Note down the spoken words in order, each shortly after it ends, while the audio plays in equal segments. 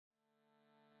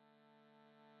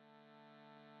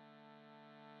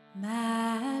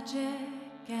Magic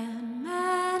and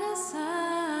medicine,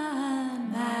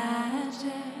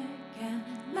 magic and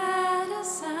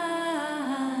medicine,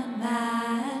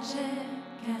 magic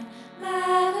and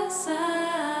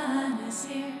medicine is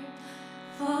here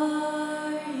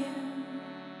for you.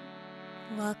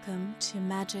 Welcome to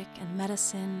Magic and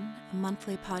Medicine, a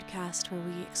monthly podcast where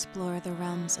we explore the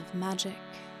realms of magic,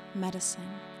 medicine,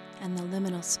 and the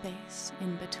liminal space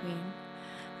in between.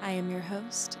 I am your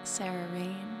host, Sarah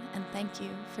Rain, and thank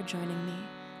you for joining me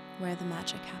where the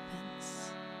magic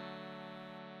happens.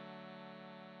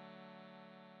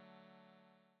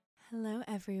 Hello,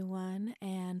 everyone,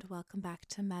 and welcome back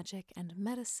to Magic and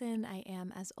Medicine. I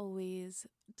am, as always,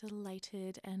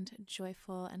 delighted and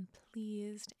joyful and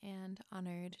pleased and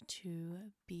honored to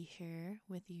be here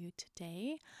with you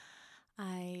today.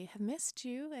 I have missed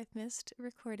you. I've missed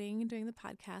recording, doing the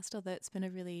podcast, although it's been a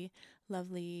really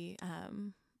lovely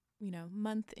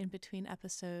month in between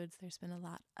episodes. There's been a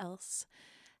lot else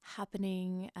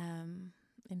happening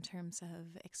in terms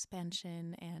of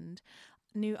expansion and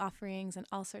new offerings and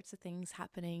all sorts of things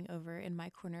happening over in my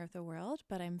corner of the world.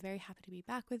 But I'm very happy to be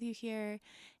back with you here.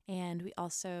 And we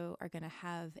also are going to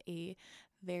have a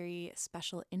very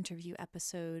special interview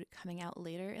episode coming out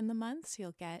later in the month. So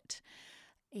you'll get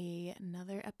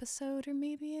another episode or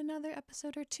maybe another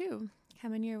episode or two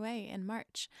coming your way in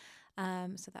March.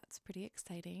 So that's pretty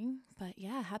exciting. But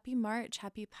yeah, happy March,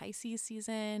 happy Pisces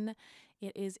season.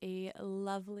 It is a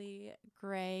lovely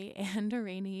gray and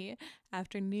rainy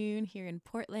afternoon here in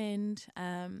Portland.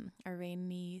 Our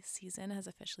rainy season has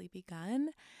officially begun.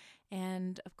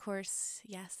 And of course,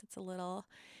 yes, it's a little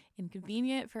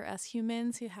inconvenient for us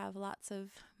humans who have lots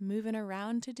of moving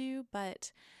around to do,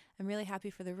 but I'm really happy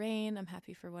for the rain. I'm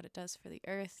happy for what it does for the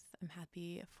earth. I'm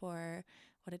happy for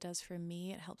what it does for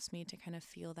me. It helps me to kind of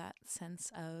feel that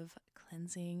sense of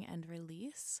cleansing and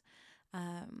release. So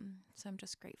I'm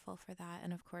just grateful for that.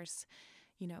 And of course,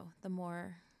 the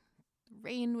more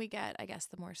rain we get, I guess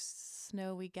the more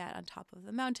snow we get on top of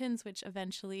the mountains, which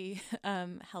eventually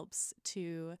helps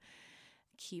to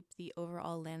keep the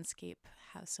overall landscape,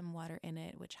 have some water in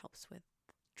it, which helps with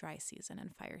dry season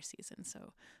and fire season.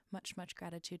 So much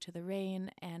gratitude to the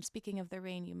rain. And speaking of the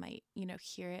rain, you might,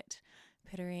 hear it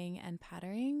pittering and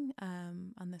pattering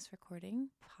on this recording,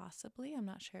 possibly. I'm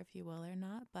not sure if you will or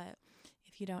not, but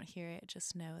if you don't hear it,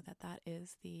 just know that that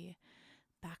is the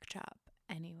backdrop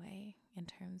anyway, in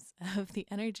terms of the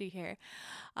energy here.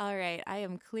 All right, I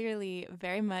am clearly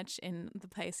very much in the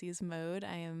Pisces mode.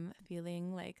 I am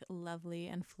feeling like lovely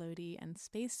and floaty and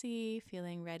spacey,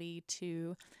 feeling ready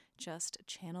to just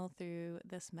channel through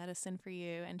this medicine for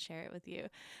you and share it with you.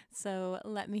 So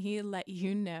let me let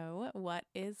you know what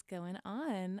is going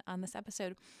on this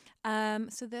episode.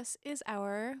 So this is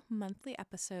our monthly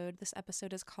episode. This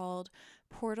episode is called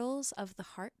Portals of the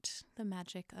Heart, the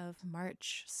Magic of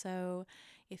March. So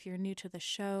if you're new to the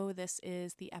show, this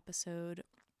is the episode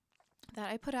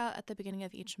that I put out at the beginning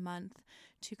of each month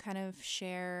to kind of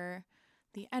share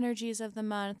the energies of the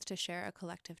month, to share a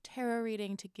collective tarot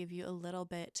reading, to give you a little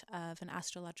bit of an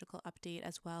astrological update,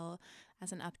 as well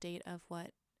as an update of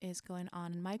what is going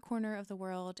on in my corner of the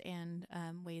world and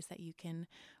ways that you can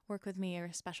work with me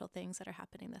or special things that are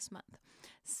happening this month.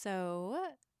 So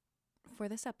for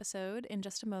this episode, in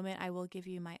just a moment, I will give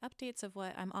you my updates of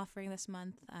what I'm offering this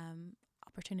month,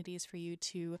 opportunities for you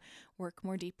to work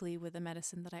more deeply with the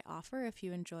medicine that I offer if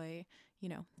you enjoy,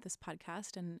 this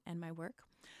podcast and my work.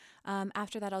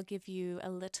 After that, I'll give you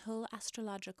a little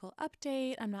astrological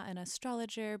update. I'm not an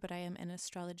astrologer, but I am an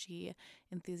astrology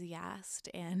enthusiast,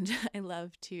 and I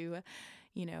love to,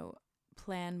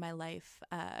 plan my life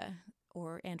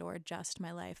or adjust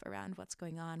my life around what's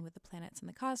going on with the planets and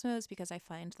the cosmos, because I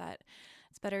find that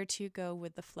it's better to go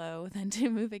with the flow than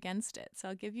to move against it. So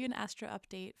I'll give you an astro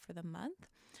update for the month.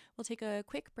 We'll take a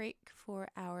quick break for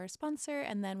our sponsor,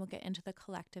 and then we'll get into the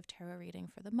collective tarot reading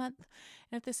for the month.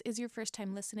 And if this is your first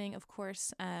time listening, of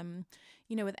course,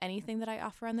 with anything that I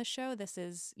offer on the show, this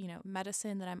is,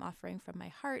 medicine that I'm offering from my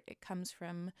heart. It comes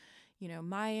from,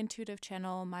 my intuitive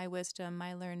channel, my wisdom,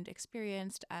 my learned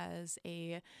experience as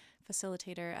a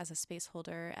facilitator, as a space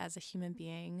holder, as a human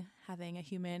being, having a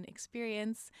human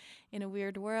experience in a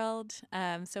weird world.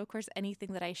 So of course,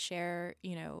 anything that I share,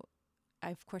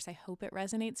 I hope it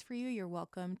resonates for you. You're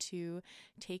welcome to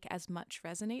take as much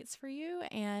resonates for you,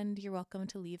 and you're welcome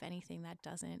to leave anything that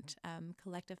doesn't.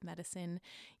 Collective medicine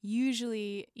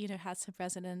usually, has some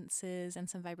resonances and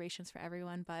some vibrations for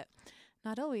everyone, but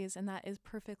not always, and that is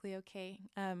perfectly okay.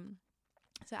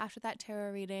 So after that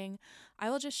tarot reading,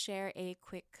 I will just share a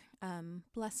quick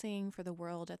blessing for the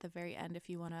world at the very end if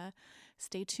you want to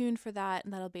stay tuned for that.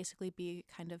 And that'll basically be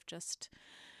kind of just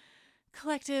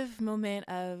collective moment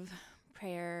of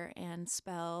prayer and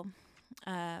spell.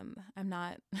 I'm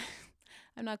not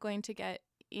I'm not going to get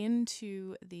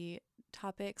into the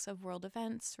topics of world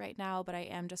events right now, but I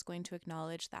am just going to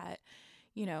acknowledge that,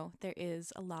 there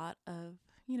is a lot of,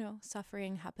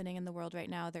 suffering happening in the world right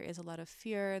now. There is a lot of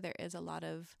fear. There is a lot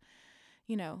of,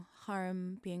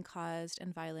 harm being caused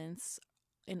and violence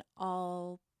in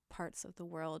all parts of the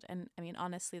world. And I mean,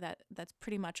 honestly, that's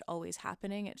pretty much always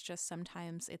happening. It's just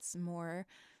sometimes it's more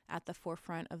at the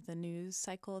forefront of the news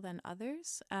cycle than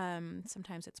others.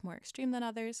 Sometimes it's more extreme than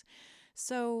others.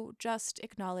 So just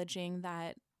acknowledging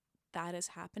that that is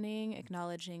happening,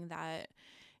 acknowledging that,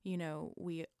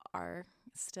 we are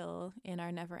still in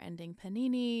our never ending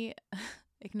panini,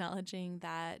 acknowledging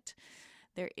that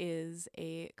there is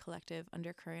a collective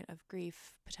undercurrent of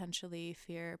grief, potentially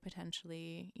fear,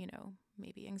 potentially,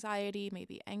 maybe anxiety,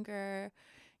 maybe anger,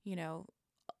 you know,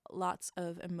 lots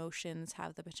of emotions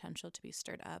have the potential to be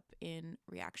stirred up in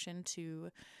reaction to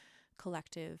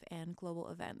collective and global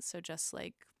events. So just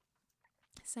like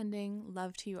sending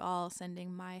love to you all,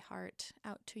 sending my heart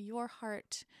out to your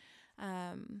heart,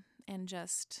 and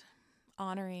just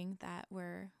honoring that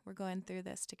we're going through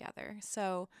this together.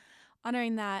 So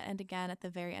honoring that, and again at the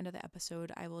very end of the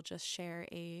episode, I will just share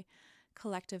a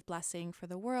collective blessing for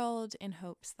the world in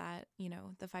hopes that,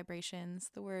 the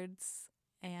vibrations, the words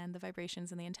and the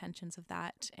vibrations and the intentions of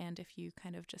that. And if you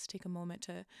kind of just take a moment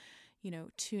to,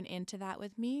 tune into that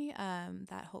with me,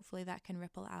 that hopefully that can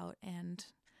ripple out and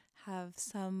have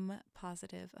some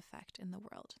positive effect in the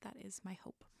world. That is my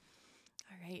hope.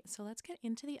 All right, so let's get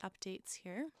into the updates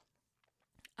here.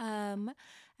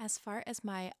 As far as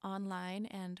my online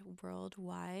and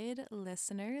worldwide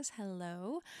listeners,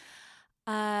 hello.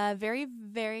 Very,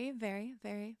 very, very,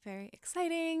 very, very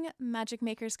exciting. Magic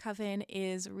Makers Coven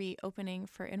is reopening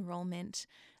for enrollment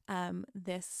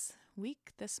this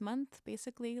week, this month,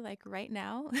 basically, like right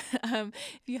now.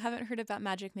 If you haven't heard about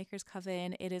Magic Makers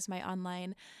Coven, it is my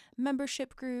online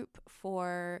membership group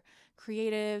for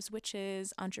creatives,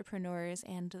 witches, entrepreneurs,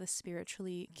 and the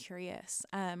spiritually curious.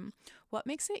 What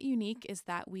makes it unique is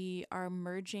that we are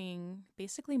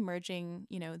basically merging,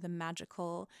 the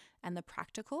magical and the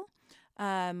practical.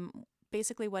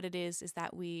 Basically what it is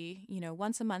that we,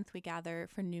 once a month we gather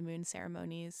for new moon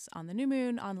ceremonies on the new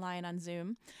moon, online on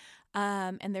Zoom.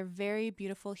 And they're very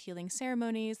beautiful healing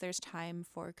ceremonies. There's time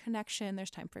for connection.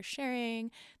 There's time for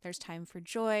sharing. There's time for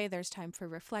joy. There's time for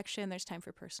reflection. There's time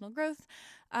for personal growth.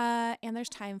 And there's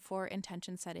time for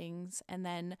intention settings. And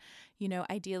then,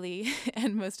 ideally,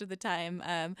 and most of the time,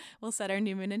 we'll set our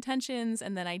new moon intentions.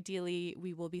 And then ideally,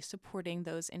 we will be supporting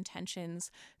those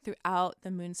intentions throughout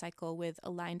the moon cycle with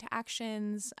aligned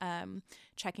actions,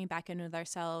 checking back in with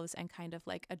ourselves and kind of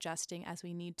like adjusting as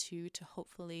we need to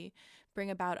hopefully bring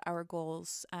about our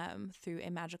goals through a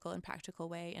magical and practical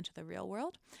way into the real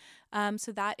world.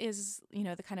 So that is,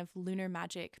 the kind of lunar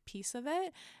magic piece of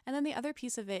it. And then the other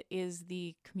piece of it is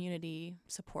the community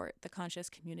support, the conscious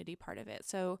community part of it.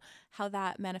 So how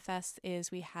that manifests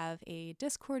is we have a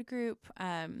Discord group.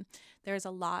 There's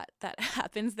a lot that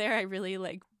happens there. I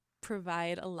really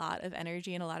provide a lot of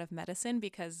energy and a lot of medicine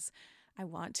because I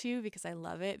want to, because I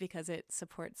love it, because it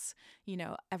supports,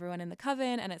 everyone in the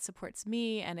coven, and it supports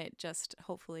me, and it just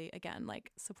hopefully, again,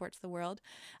 supports the world.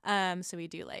 So we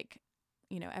do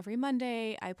every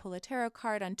Monday, I pull a tarot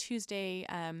card. On Tuesday,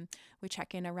 we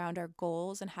check in around our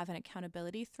goals and have an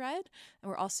accountability thread. And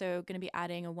we're also going to be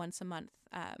adding a once a month,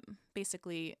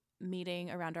 basically meeting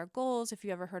around our goals. If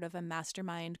you ever heard of a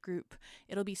mastermind group,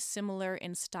 it'll be similar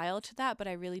in style to that, but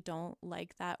I really don't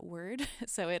like that word.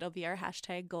 So it'll be our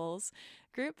 #goals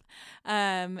group.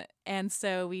 And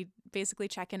so we basically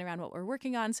check in around what we're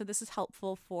working on. So this is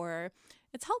helpful for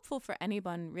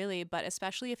anyone really, but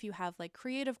especially if you have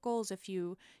creative goals, if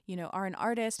you are an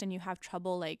artist and you have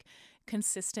trouble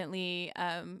consistently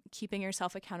keeping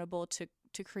yourself accountable to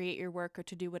create your work or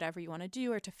to do whatever you want to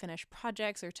do or to finish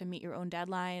projects or to meet your own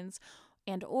deadlines.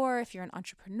 And or if you're an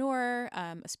entrepreneur,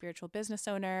 a spiritual business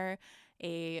owner,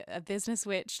 a business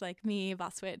witch like me,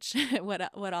 boss witch,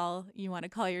 what all you want to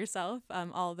call yourself,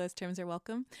 all of those terms are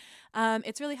welcome.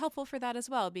 It's really helpful for that as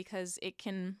well, because it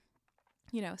can,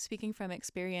 speaking from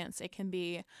experience, it can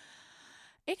be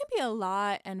a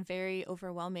lot and very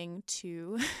overwhelming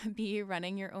to be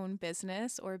running your own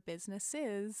business or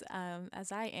businesses,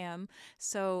 as I am.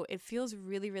 So it feels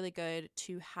really, really good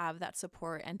to have that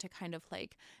support and to kind of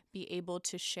be able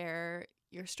to share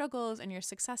your struggles and your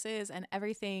successes and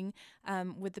everything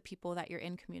with the people that you're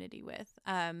in community with.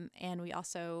 And we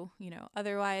also,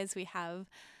 otherwise we have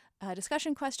a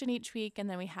discussion question each week, and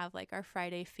then we have our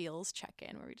Friday feels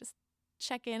check-in where we just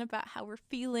check in about how we're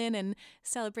feeling and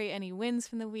celebrate any wins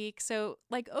from the week. So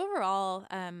like overall,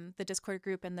 the Discord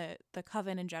group and the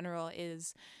Coven in general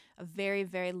is a very,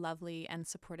 very lovely and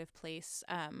supportive place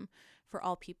for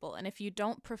all people. And if you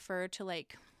don't prefer to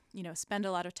like, spend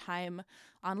a lot of time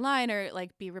online or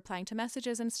like be replying to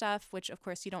messages and stuff, which of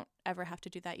course you don't ever have to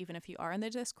do that even if you are in the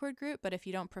Discord group. But if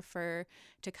you don't prefer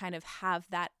to kind of have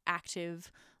that active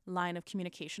line of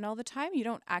communication all the time, you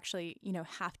don't actually,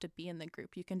 have to be in the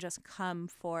group. You can just come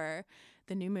for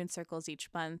the new moon circles each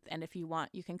month. And if you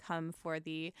want, you can come for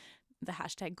the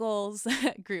hashtag goals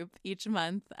group each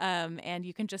month. And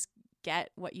you can just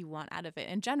get what you want out of it.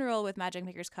 In general, with Magic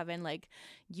Makers Coven, like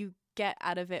you get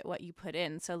out of it what you put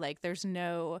in. So like there's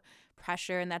no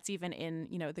pressure, and that's even in,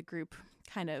 the group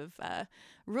kind of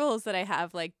rules that I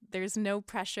have. Like there's no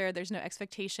pressure, there's no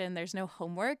expectation, there's no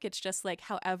homework. It's just like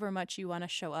however much you want to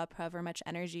show up, however much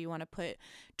energy you want to put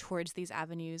towards these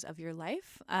avenues of your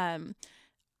life.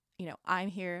 I'm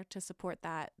here to support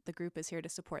that. The group is here to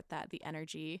support that. The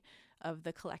energy of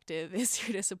the collective is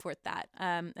here to support that.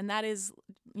 And that is,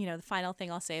 the final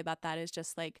thing I'll say about that is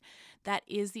just like, that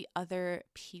is the other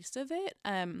piece of it,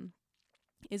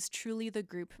 is truly the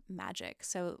group magic.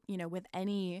 So, with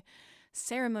any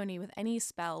ceremony, with any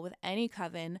spell, with any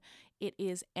coven, it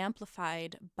is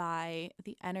amplified by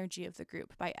the energy of the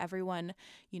group, by everyone,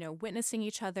 witnessing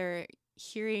each other,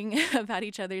 hearing about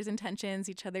each other's intentions,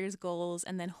 each other's goals,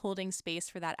 and then holding space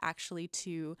for that actually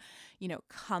to,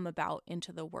 come about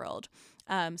into the world.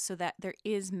 So that there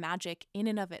is magic in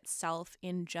and of itself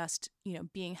in just,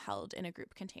 being held in a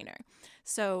group container.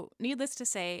 So needless to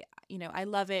say, I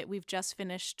love it. We've just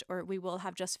finished, or we will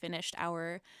have just finished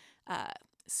our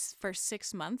first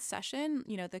 6 month session,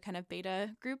 the kind of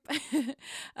beta group.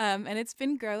 And it's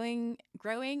been growing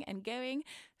and going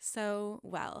so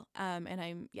well. And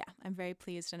I'm very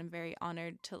pleased, and I'm very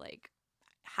honored to like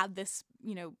have this,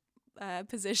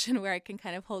 position where I can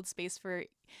kind of hold space for,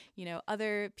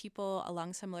 other people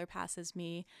along similar paths as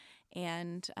me,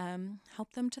 and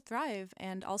help them to thrive,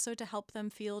 and also to help them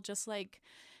feel just like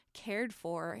cared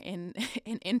for in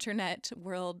an internet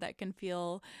world that can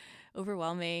feel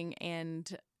overwhelming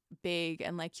and big,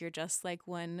 and like you're just like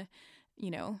one,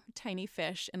 tiny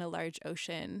fish in a large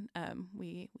ocean.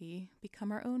 We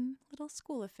become our own little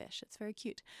school of fish. It's very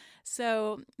cute.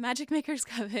 So Magic Makers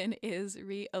Coven is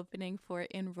reopening for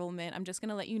enrollment. I'm just going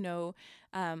to let you know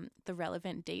the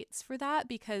relevant dates for that,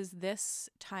 because this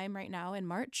time right now in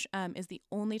March is the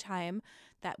only time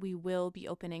that we will be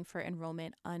opening for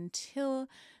enrollment until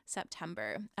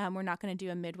September. We're not going to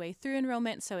do a midway through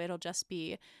enrollment, so it'll just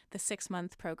be the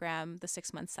 6-month program, the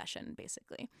 6-month session,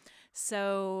 basically.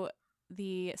 So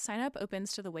the sign up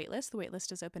opens to the waitlist. The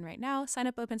waitlist is open right now. Sign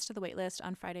up opens to the waitlist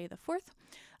on Friday the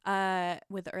 4th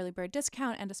with the early bird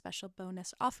discount and a special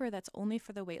bonus offer that's only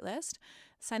for the waitlist.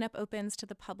 Sign up opens to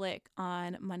the public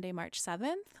on Monday, March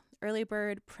 7th. Early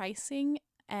bird pricing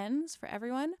ends for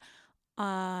everyone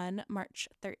on March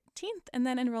 13th, and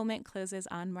then enrollment closes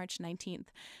on March 19th.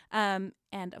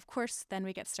 And of course, then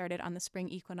we get started on the spring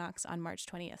equinox on March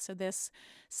 20th. So this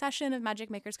session of Magic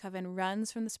Makers Coven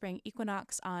runs from the spring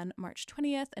equinox on March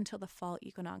 20th until the fall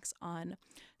equinox on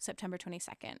September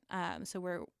 22nd. So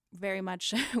we're very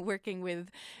much working with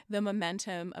the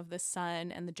momentum of the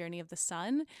sun and the journey of the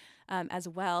sun, as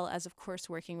well as, of course,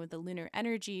 working with the lunar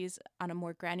energies on a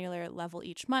more granular level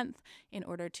each month in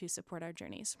order to support our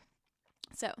journeys.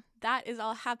 So that is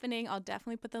all happening. I'll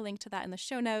definitely put the link to that in the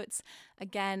show notes.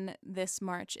 Again, this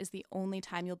March is the only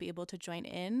time you'll be able to join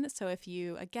in. So if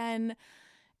you, again,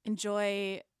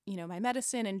 enjoy, my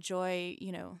medicine, enjoy,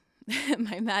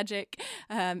 my magic,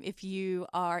 if you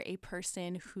are a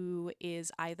person who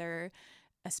is either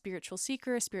a spiritual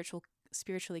seeker,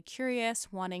 spiritually curious,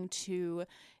 wanting to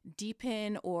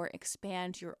deepen or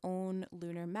expand your own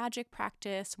lunar magic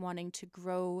practice, wanting to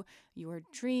grow your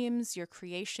dreams, your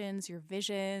creations, your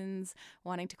visions,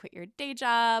 wanting to quit your day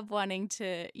job, wanting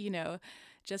to,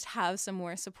 just have some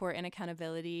more support and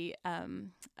accountability,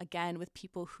 again, with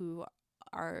people who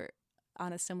are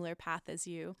on a similar path as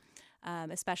you,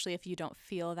 especially if you don't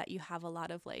feel that you have a lot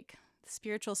of like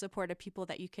spiritual support of people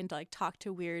that you can like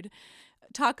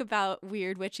talk about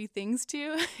weird witchy things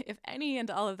to. If any and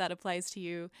all of that applies to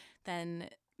you, then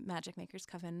Magic Makers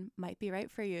Coven might be right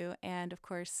for you. And of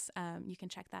course, you can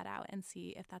check that out and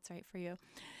see if that's right for you.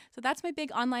 So that's my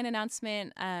big online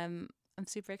announcement. I'm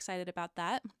super excited about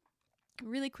that.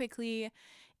 Really quickly,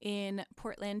 in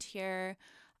Portland here,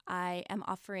 I am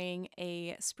offering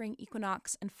a spring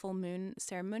equinox and full moon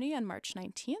ceremony on March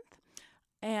 19th.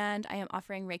 And I am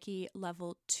offering Reiki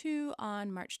level 2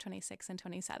 on March 26th and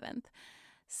 27th.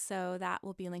 So that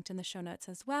will be linked in the show notes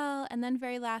as well. And then,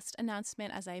 very last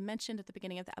announcement, as I mentioned at the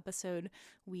beginning of the episode,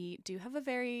 we do have a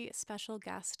very special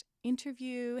guest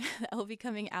interview that will be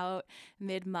coming out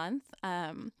mid-month.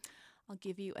 I'll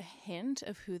give you a hint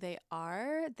of who they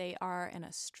are. They are an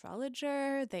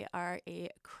astrologer, they are a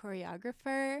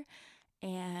choreographer,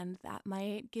 and that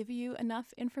might give you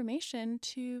enough information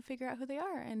to figure out who they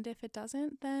are. And if it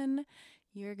doesn't, then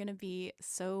you're going to be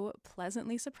so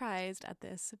pleasantly surprised at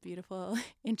this beautiful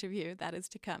interview that is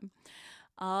to come.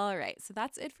 All right, so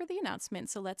that's it for the announcement.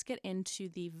 So let's get into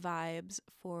the vibes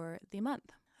for the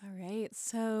month. All right,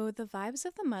 so the vibes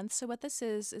of the month. So, what this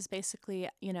is basically,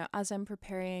 as I'm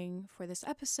preparing for this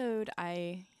episode,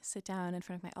 I sit down in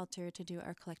front of my altar to do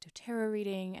our collective tarot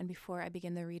reading. And before I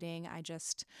begin the reading, I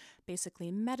just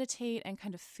basically meditate and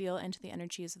kind of feel into the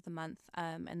energies of the month.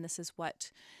 And this is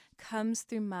what comes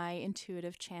through my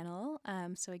intuitive channel.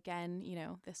 So, again,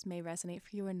 this may resonate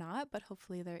for you or not, but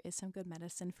hopefully there is some good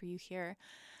medicine for you here.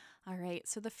 All right,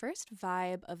 so the first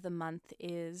vibe of the month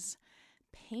is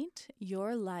paint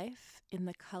your life in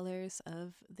the colors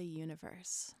of the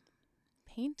universe.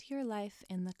 Paint your life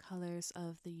in the colors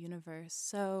of the universe.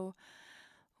 So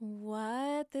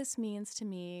what this means to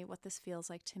me, what this feels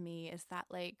like to me is that,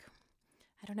 I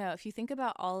don't know, if you think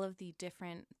about all of the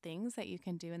different things that you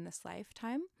can do in this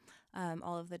lifetime,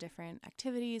 all of the different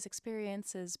activities,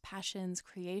 experiences, passions,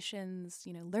 creations,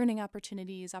 learning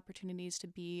opportunities to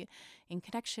be in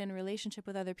connection, relationship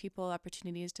with other people,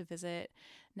 opportunities to visit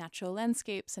natural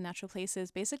landscapes and natural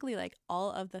places, basically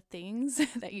all of the things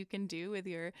that you can do with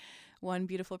your one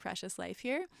beautiful, precious life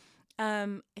here.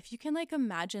 If you can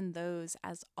imagine those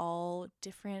as all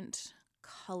different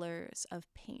colors of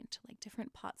paint, like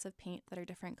different pots of paint that are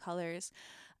different colors,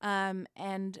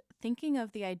 and thinking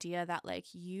of the idea that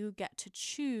you get to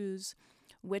choose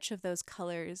which of those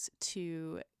colors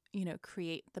to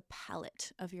create the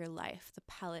palette of your life, the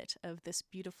palette of this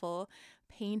beautiful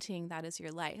painting that is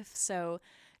your life. So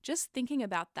just thinking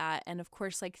about that, and of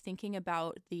course thinking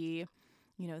about the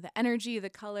the energy, the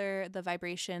color, the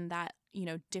vibration that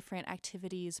different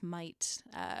activities might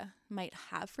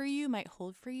have for you, might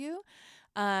hold for you.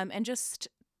 And just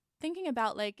thinking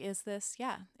about is this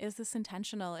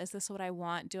intentional? Is this what I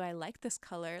want? Do I like this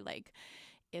color?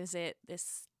 Is it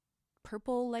this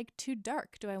purple too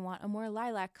dark? Do I want a more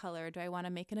lilac color? Do I want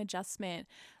to make an adjustment?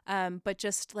 But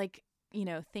just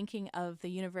thinking of the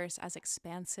universe as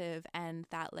expansive, and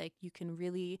that you can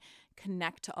really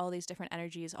connect to all these different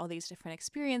energies, all these different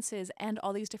experiences, and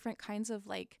all these different kinds of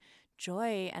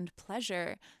joy and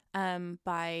pleasure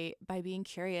by being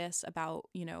curious about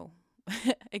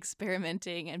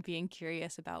experimenting and being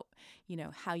curious about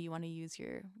how you want to use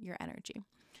your energy.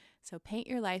 So paint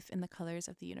your life in the colors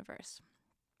of the universe.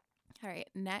 All right,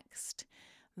 next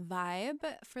vibe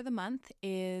for the month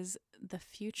is the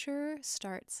future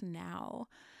starts now.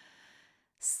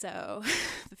 So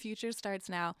the future starts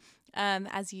now.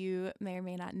 As you may or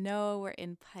may not know, we're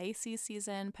in Pisces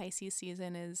season. Pisces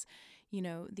season is,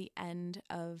 the end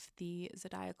of the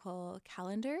zodiacal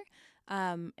calendar.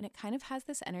 And it kind of has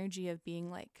this energy of being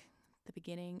the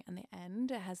beginning and the end.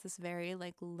 It has this very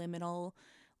liminal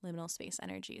space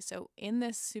energy. So in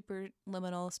this super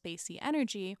liminal spacey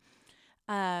energy,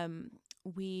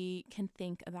 we can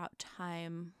think about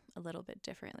time a little bit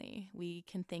differently. We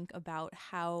can think about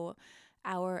how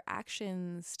our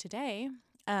actions today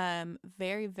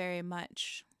very, very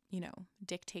much,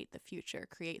 dictate the future,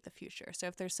 create the future. So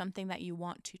if there's something that you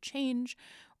want to change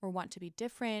or want to be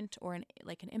different, or an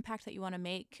impact that you want to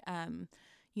make,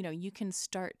 you can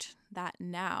start that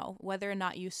now. Whether or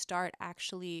not you start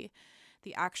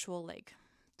the actual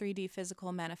 3D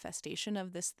physical manifestation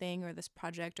of this thing or this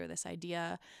project or this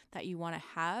idea that you want to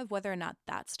have, whether or not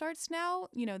that starts now,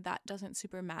 that doesn't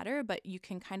super matter, but you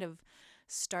can kind of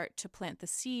start to plant the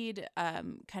seed,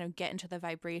 kind of get into the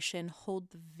vibration, hold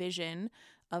the vision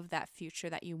of that future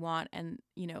that you want. And,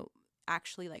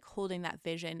 actually holding that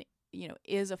vision,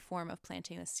 is a form of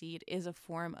planting the seed, is a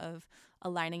form of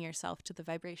aligning yourself to the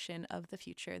vibration of the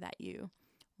future that you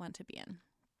want to be in.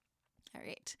 All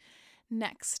right.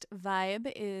 Next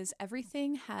vibe is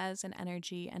everything has an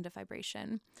energy and a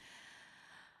vibration.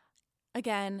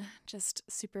 Again, just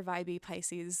super vibey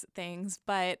Pisces things,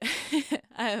 but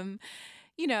I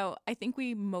think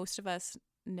most of us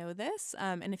know this.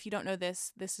 And if you don't know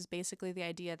this, this is basically the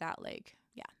idea that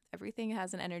everything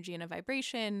has an energy and a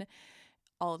vibration.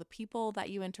 All the people that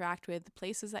you interact with, the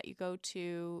places that you go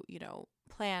to,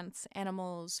 plants,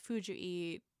 animals, food you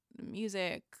eat,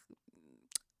 music,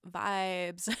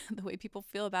 vibes, the way people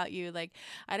feel about you. Like,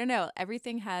 I don't know,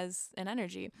 everything has an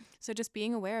energy. So just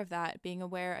being aware of that, being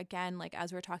aware again, like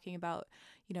as we're talking about,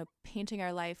 painting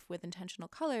our life with intentional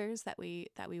colors that we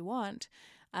want.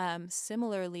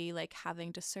 Similarly, like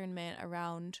having discernment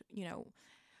around,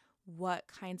 what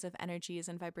kinds of energies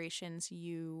and vibrations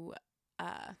you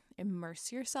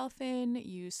immerse yourself in,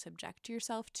 you subject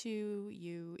yourself to,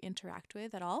 you interact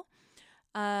with at all.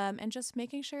 And just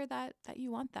making sure that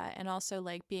you want that. And also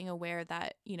like being aware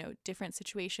that, different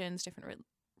situations, different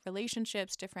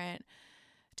relationships, different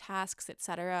tasks,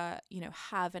 etc.,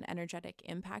 have an energetic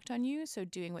impact on you. So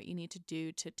doing what you need to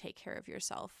do to take care of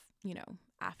yourself,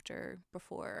 after,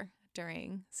 before,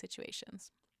 during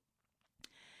situations.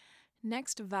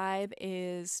 Next vibe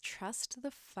is trust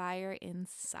the fire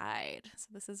inside. So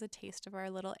this is a taste of our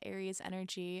little Aries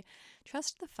energy.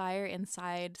 Trust the fire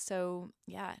inside. So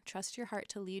yeah, trust your heart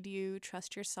to lead you.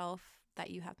 Trust yourself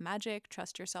that you have magic.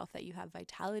 Trust yourself that you have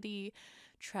vitality.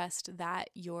 Trust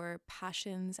that your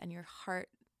passions and your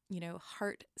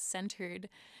heart-centered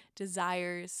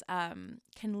desires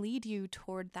can lead you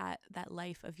toward that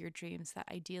life of your dreams. That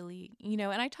ideally,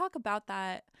 and I talk about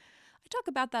that.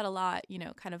 A lot,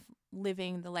 kind of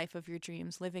living the life of your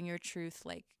dreams, living your truth,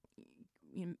 like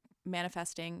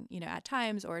manifesting, at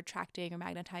times, or attracting or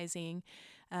magnetizing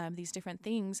these different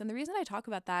things. And the reason I talk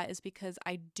about that is because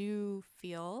I do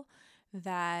feel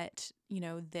that,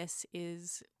 this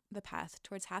is the path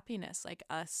towards happiness, like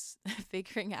us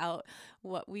figuring out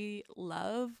what we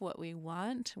love, what we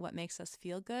want, what makes us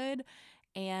feel good,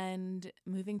 and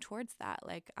moving towards that.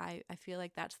 Like, I feel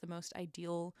like that's the most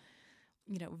ideal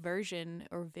version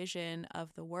or vision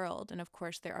of the world. And of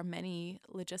course, there are many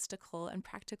logistical and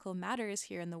practical matters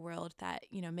here in the world that,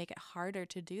 make it harder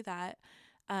to do that.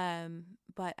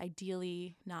 But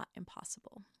ideally not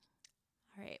impossible.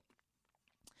 All right.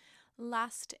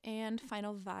 Last and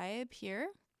final vibe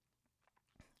here.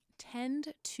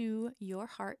 Tend to your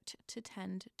heart to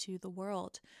tend to the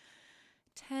world.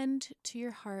 Tend to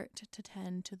your heart to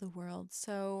tend to the world.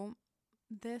 So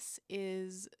this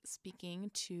is speaking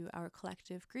to our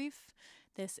collective grief.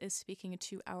 This is speaking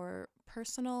to our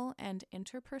personal and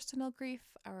interpersonal grief,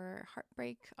 our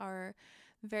heartbreak, our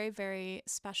very, very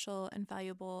special and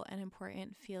valuable and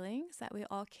important feelings that we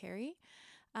all carry.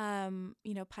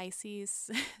 Pisces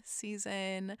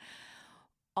season,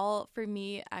 all for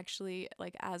me, actually,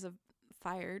 like as a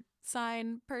fire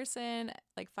sign person,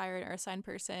 like fire and earth sign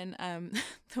person,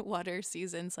 the water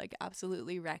seasons like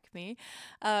absolutely wreck me.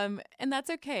 And that's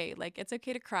okay. Like, it's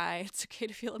okay to cry. It's okay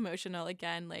to feel emotional.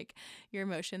 Again, like, your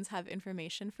emotions have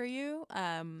information for you.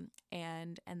 And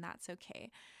that's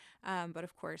okay. But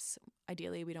of course,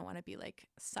 ideally, we don't want to be like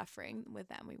suffering with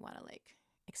them. We want to like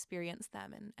experience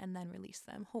them and then release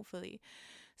them, hopefully.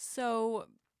 So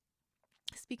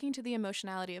speaking to the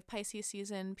emotionality of Pisces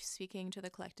season, speaking to the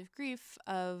collective grief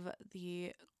of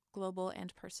the global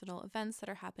and personal events that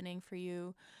are happening for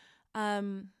you,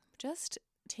 just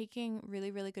taking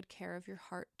really, really good care of your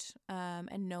heart,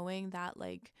 and knowing that,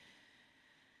 like,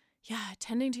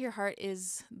 tending to your heart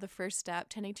is the first step.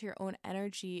 Tending to your own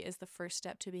energy is the first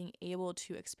step to being able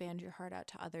to expand your heart out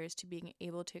to others, to being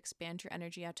able to expand your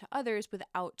energy out to others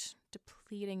without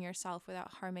depleting yourself,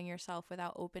 without harming yourself,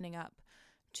 without opening up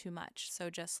too much. So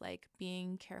just like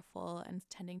being careful and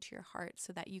tending to your heart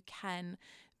so that you can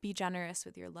be generous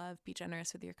with your love, be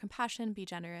generous with your compassion, be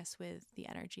generous with the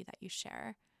energy that you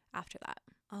share after that.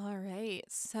 All right,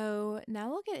 so now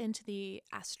we'll get into the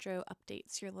astro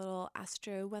updates, your little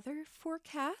astro weather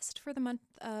forecast for the month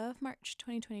of March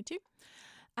 2022.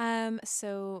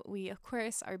 So we, of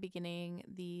course, are beginning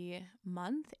the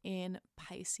month in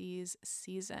Pisces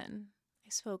season. I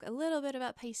spoke a little bit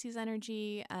about Pisces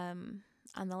energy on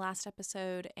the last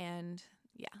episode, and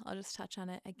I'll just touch on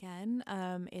it again.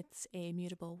 It's a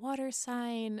mutable water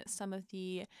sign. Some of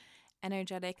the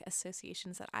energetic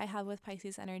associations that I have with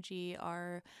Pisces energy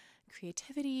are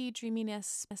creativity,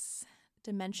 dreaminess,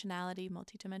 dimensionality,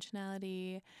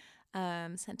 multidimensionality,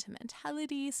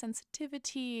 sentimentality,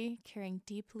 sensitivity, caring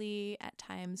deeply, at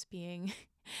times being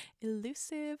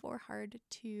elusive or hard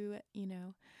to,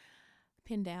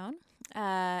 pin down,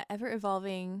 ever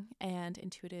evolving and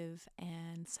intuitive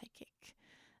and psychic.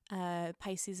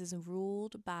 Pisces is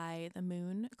ruled by the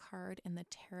moon card in the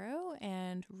tarot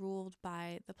and ruled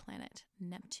by the planet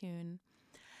Neptune.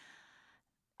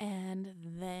 And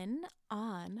then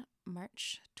on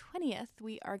March 20th,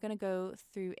 we are going to go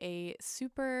through a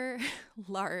super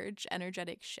large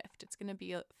energetic shift. It's going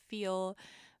to feel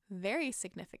very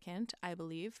significant, I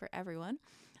believe, for everyone.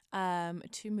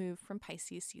 to move from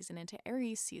Pisces season into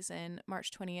Aries season.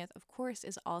 March 20th, of course,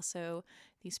 is also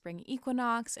the spring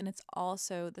equinox, and it's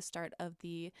also the start of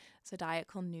the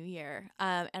zodiacal new year.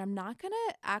 And I'm not going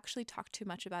to actually talk too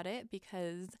much about it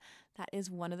because that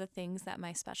is one of the things that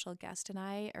my special guest and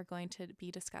I are going to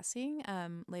be discussing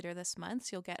later this month.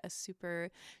 So you'll get a super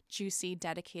juicy,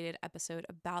 dedicated episode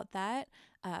about that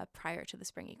prior to the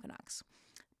spring equinox.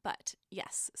 But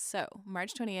yes, so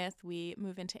March 20th, we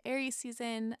move into Aries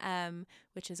season,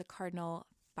 which is a cardinal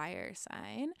fire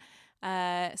sign.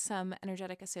 Some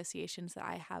energetic associations that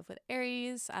I have with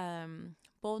Aries,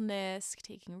 boldness,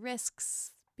 taking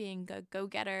risks, being a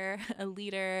go-getter, a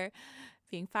leader,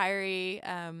 being fiery,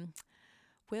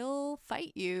 will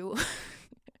fight you.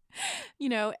 You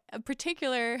know, a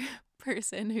particular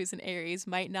person who's an Aries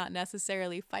might not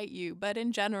necessarily fight you, but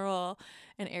in general,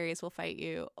 an Aries will fight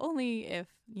you only if,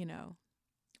 you know,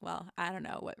 well, I don't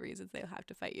know what reasons they'll have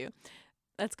to fight you.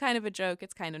 That's kind of a joke.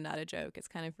 It's kind of not a joke. It's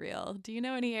kind of real. Do you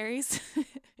know any Aries?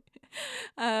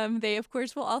 They, of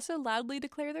course, will also loudly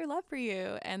declare their love for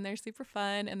you, and they're super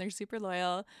fun and they're super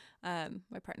loyal.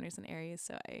 My partner's an Aries,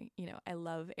 so I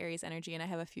love Aries energy, and I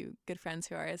have a few good friends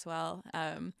who are as well.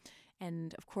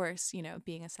 And of course,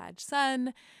 being a Sag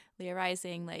sun, Leo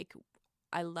rising, like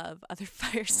I love other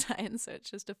fire signs, so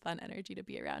it's just a fun energy to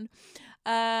be around.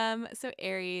 So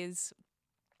Aries,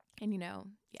 and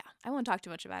I won't talk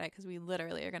too much about it because we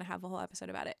literally are going to have a whole episode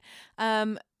about it.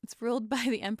 It's ruled by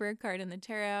the Emperor card in the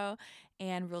tarot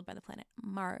and ruled by the planet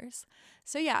Mars.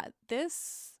 So yeah,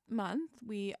 this month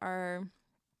we are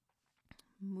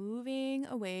moving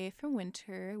away from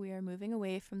winter. We are moving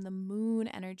away from the moon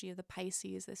energy of the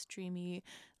Pisces, this dreamy,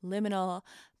 liminal,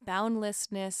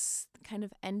 boundlessness, kind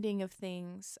of ending of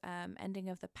things, ending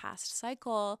of the past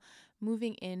cycle,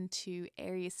 moving into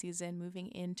Aries season, moving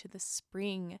into the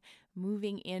spring,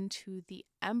 moving into the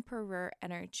Emperor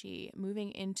energy,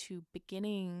 moving into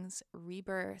beginnings,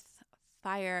 rebirth,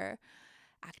 fire,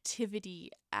 activity,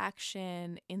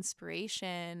 action,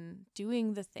 inspiration,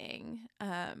 doing the thing.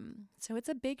 So it's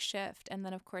a big shift. And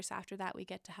then, of course, after that, we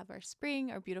get to have our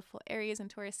spring, our beautiful Aries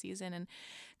and Taurus season, and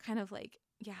kind of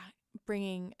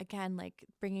bringing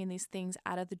these things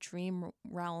out of the dream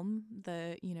realm,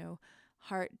 the,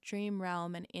 heart dream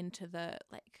realm, and into the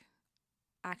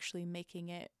actually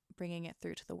bringing it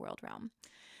through to the world realm.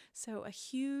 So a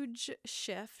huge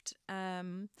shift.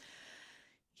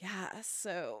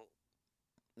 So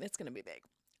it's going to be big.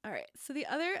 All right. So the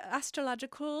other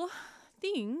astrological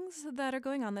things that are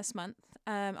going on this month,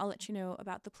 I'll let you know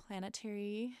about the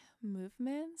planetary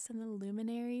movements and the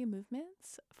luminary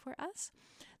movements for us.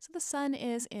 So the sun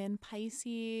is in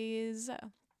Pisces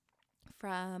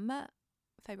from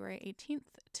February 18th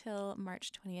till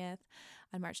March 20th.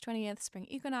 On March 20th, spring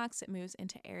equinox, it moves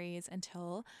into Aries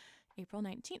until April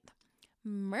 19th.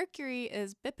 Mercury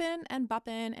is bippin' and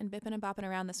boppin'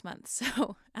 around this month.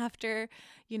 So after,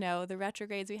 the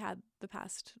retrogrades we had the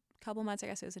past couple months, I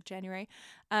guess it was in January,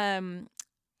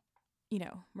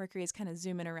 Mercury is kind of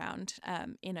zooming around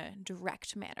in a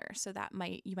direct manner. So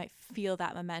you might feel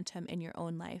that momentum in your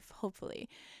own life, hopefully,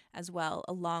 as well,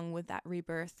 along with that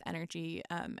rebirth energy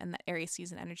and that Aries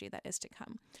season energy that is to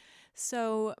come.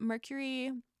 So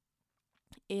Mercury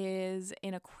is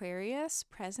in Aquarius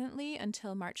presently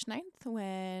until March 9th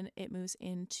when it moves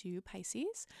into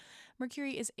Pisces.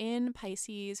 Mercury is in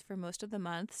Pisces for most of the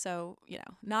month, so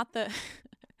not the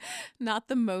not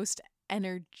the most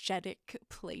energetic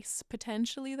place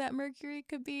potentially that Mercury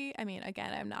could be. I mean,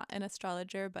 again, I'm not an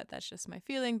astrologer, but that's just my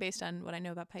feeling based on what I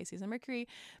know about Pisces and Mercury.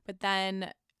 But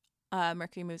then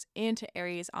Mercury moves into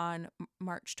Aries on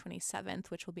March 27th,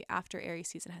 which will be after Aries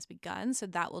season has begun. So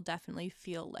that will definitely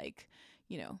feel like,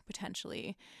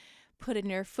 potentially putting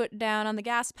your foot down on the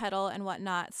gas pedal and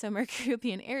whatnot. So Mercury will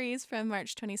be in Aries from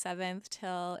March 27th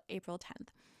till April 10th.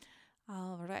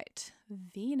 All right.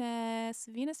 Venus,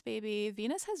 baby.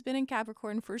 Venus has been in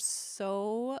Capricorn for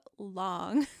so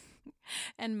long.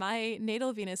 And my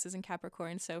natal Venus is in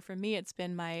Capricorn. So for me, it's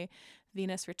been my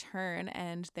Venus return.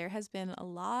 And there has been a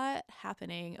lot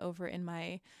happening over in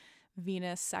my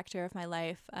Venus sector of my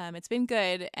life. It's been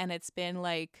good. And it's been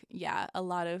a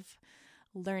lot of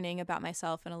learning about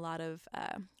myself and a lot of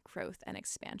growth and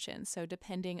expansion. So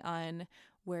depending on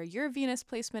where your Venus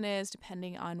placement is,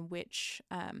 depending on which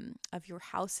of your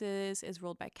houses is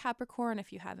ruled by Capricorn,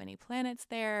 if you have any planets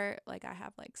there, like I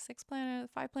have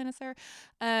 5 planets there,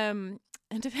 and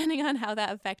depending on how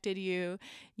that affected you,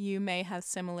 you may have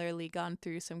similarly gone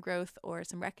through some growth or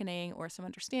some reckoning or some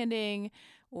understanding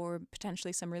or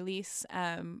potentially some release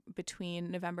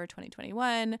between November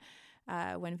 2021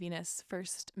 when Venus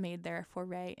first made their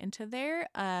foray into there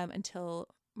until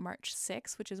March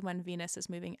 6th, which is when Venus is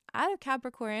moving out of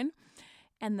Capricorn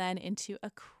and then into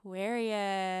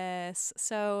Aquarius.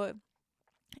 So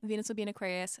Venus will be in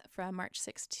Aquarius from March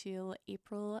 6th to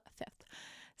April 5th.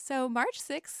 So March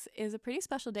 6th is a pretty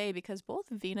special day because both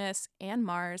Venus and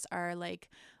Mars are like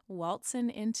waltzing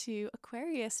into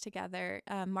Aquarius together.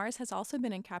 Mars has also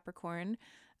been in Capricorn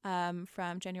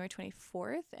from January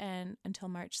 24th and until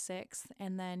March 6th.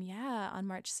 And then, on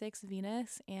March 6th,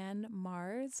 Venus and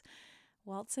Mars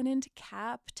waltzing into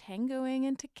Cap, tangoing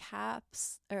into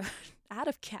Caps, or out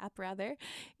of Cap rather,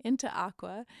 into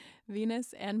Aqua.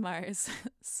 Venus and Mars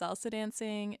salsa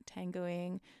dancing,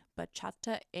 tangoing,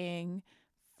 bachata-ing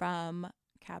from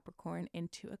Capricorn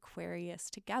into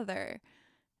Aquarius together.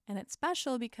 And it's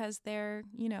special because they're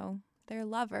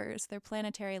lovers, they're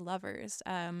planetary lovers.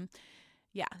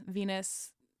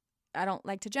 Venus, I don't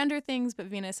like to gender things, but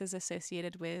Venus is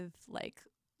associated with like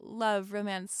love,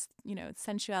 romance,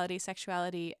 sensuality,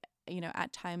 sexuality,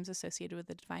 at times associated with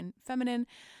the divine feminine.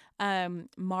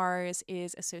 Mars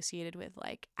is associated with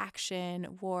like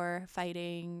action, war,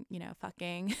 fighting,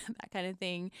 fucking, that kind of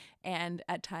thing. And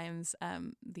at times,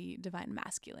 the divine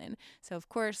masculine. So of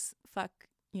course, fuck,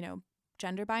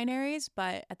 gender binaries,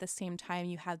 but at the same time,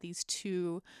 you have these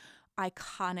two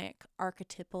iconic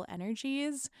archetypal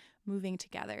energies moving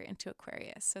together into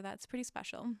Aquarius. So that's pretty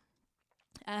special.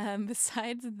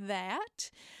 Besides that,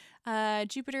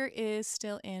 Jupiter is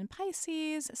still in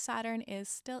Pisces, Saturn is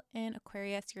still in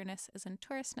Aquarius, Uranus is in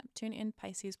Taurus, Neptune in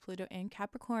Pisces, Pluto in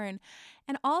Capricorn,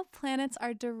 and all planets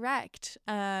are direct.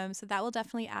 So that will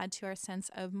definitely add to our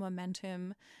sense of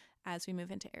momentum as we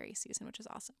move into Aries season, which is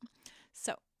awesome.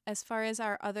 So as far as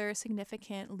our other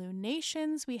significant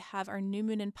lunations, we have our new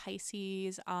moon in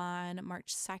Pisces on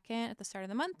March 2nd at the start of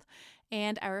the month,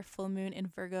 and our full moon in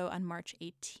Virgo on March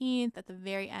 18th at the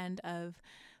very end of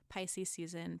Pisces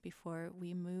season before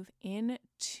we move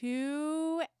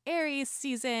into Aries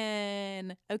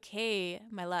season. Okay,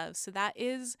 my love. So that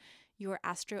is your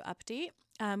astro update.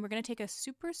 We're going to take a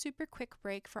super, super quick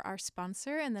break for our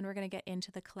sponsor, and then we're going to get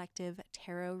into the collective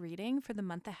tarot reading for the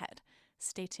month ahead.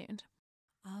 Stay tuned.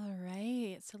 All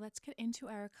right, so let's get into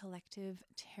our collective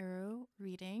tarot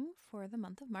reading for the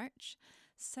month of March.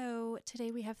 So today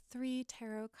we have 3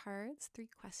 tarot cards, 3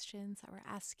 questions that we're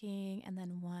asking, and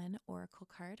then 1 oracle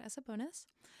card as a bonus.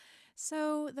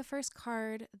 So the first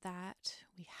card that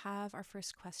we have, our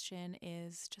first question,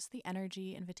 is just the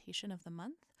energy invitation of the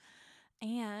month.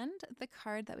 And the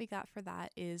card that we got for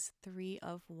that is 3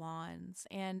 of Wands.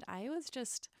 And I was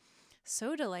just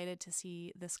so delighted to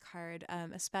see this card,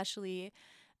 especially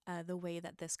the way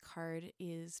that this card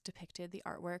is depicted, the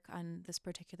artwork on this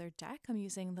particular deck. I'm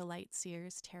using the Light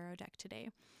Seers Tarot deck today.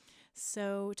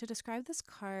 So to describe this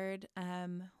card,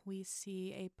 we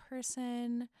see a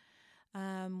person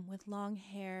with long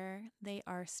hair. They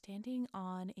are standing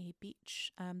on a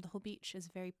beach. The whole beach is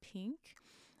very pink,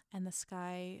 and the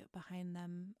sky behind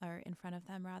them, or in front of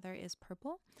them rather, is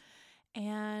purple.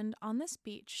 And on this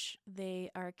beach, they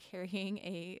are carrying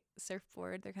a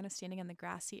surfboard. They're kind of standing in the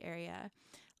grassy area,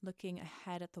 looking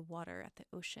ahead at the water, at the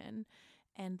ocean.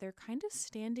 And they're kind of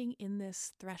standing in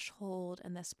this threshold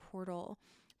and this portal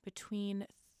between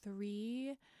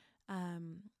 3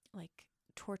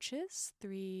 torches,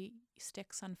 3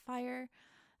 sticks on fire.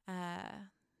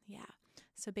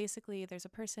 So basically there's a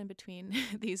person between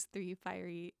these 3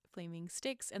 fiery flaming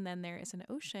sticks, and then there is an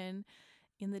ocean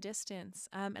in the distance.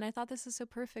 And I thought this is so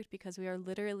perfect because we are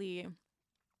literally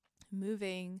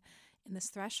moving in this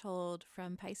threshold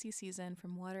from Pisces season,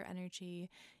 from water energy,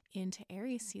 into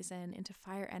Aries season, into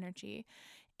fire energy.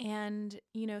 And,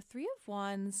 3 of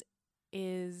Wands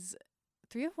is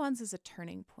a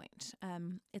turning point.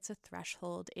 It's a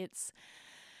threshold. It's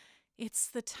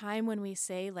the time when we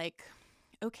say, like,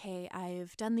 okay,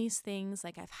 I've done these things,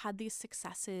 like I've had these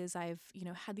successes, I've,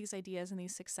 had these ideas and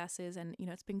these successes, and,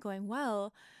 it's been going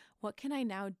well. What can I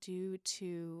now do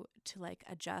to like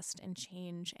adjust and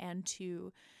change and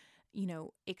to,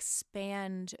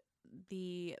 expand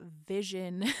the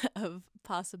vision of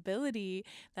possibility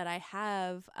that I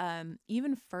have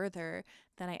even further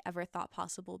than I ever thought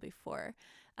possible before.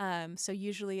 So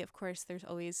usually, of course, there's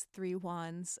always 3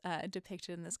 wands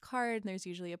depicted in this card, and there's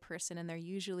usually a person, and they're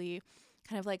usually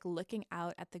kind of like looking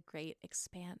out at the great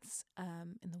expanse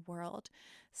in the world.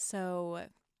 So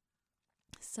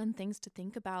some things to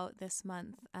think about this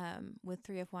month with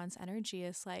 3 of Wands energy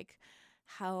is like,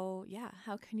 how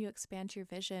can you expand your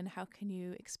vision? How can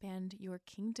you expand your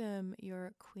kingdom,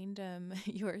 your queendom,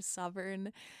 your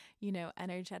sovereign,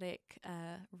 energetic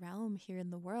realm here in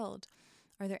the world?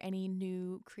 Are there any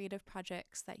new creative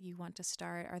projects that you want to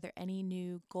start? Are there any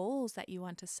new goals that you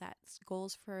want to set?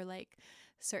 Goals for like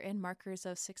certain markers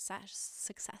of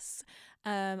success.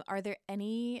 Are there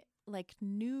any like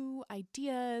new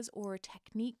ideas or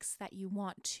techniques that you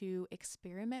want to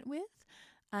experiment with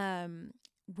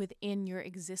within your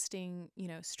existing,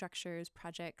 structures,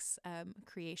 projects,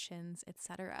 creations,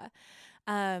 etc.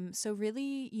 So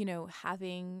really,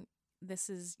 having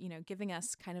this is, giving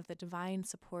us kind of the divine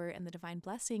support and the divine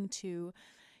blessing to,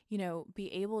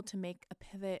 be able to make a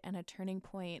pivot and a turning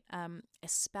point.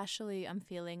 Especially I'm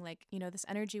feeling like, this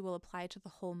energy will apply to the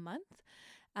whole month.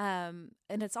 And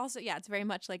it's also, it's very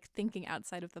much like thinking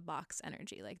outside of the box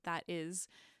energy. Like that is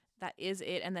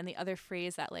it. And then the other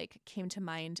phrase that like came to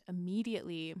mind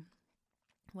immediately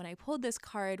when I pulled this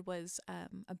card was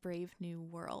a brave new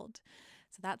world.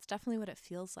 So that's definitely what it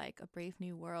feels like, a brave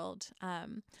new world.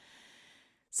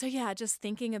 So yeah, just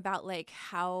thinking about like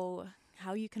how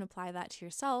you can apply that to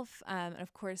yourself, and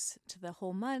of course to the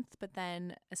whole month, but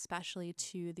then especially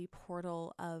to the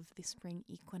portal of the spring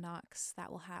equinox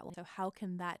that will happen. So how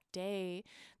can that day,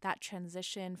 that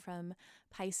transition from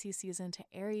Pisces season to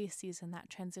Aries season, that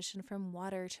transition from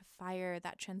water to fire,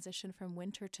 that transition from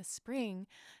winter to spring,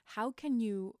 how can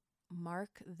you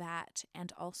mark that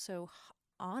and also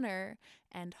honor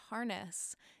and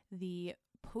harness the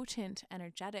potent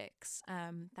energetics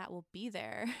that will be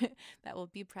there, that will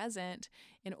be present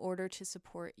in order to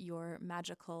support your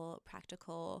magical,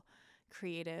 practical,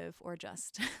 creative, or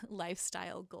just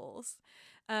lifestyle goals.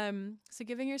 So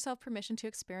giving yourself permission to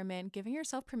experiment, giving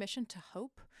yourself permission to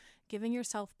hope, giving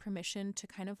yourself permission to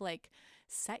kind of like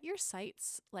set your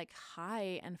sights like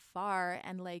high and far.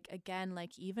 And like, again,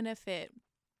 like even if it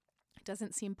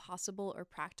doesn't seem possible or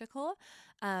practical,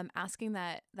 asking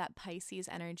that Pisces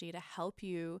energy to help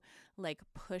you like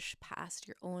push past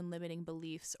your own limiting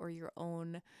beliefs or your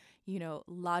own,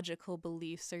 logical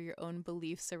beliefs or your own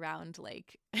beliefs around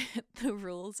like the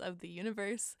rules of the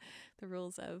universe, the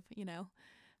rules of,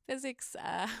 physics,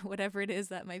 whatever it is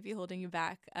that might be holding you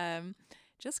back.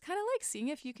 Just kind of like seeing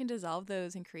if you can dissolve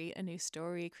those and create a new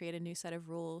story, create a new set of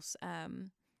rules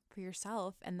for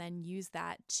yourself, and then use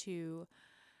that to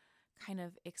kind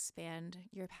of expand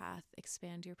your path,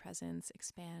 expand your presence,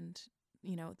 expand,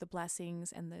 the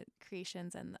blessings and the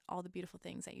creations and all the beautiful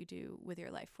things that you do with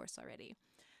your life force already.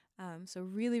 So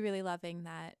really, really loving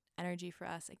that energy for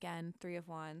us. Again, 3 of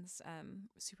Wands,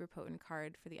 super potent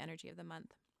card for the energy of the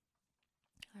month.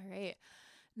 All right.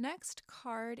 Next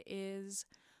card is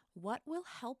what will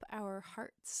help our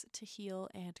hearts to heal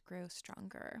and grow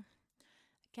stronger?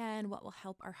 Again, what will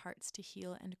help our hearts to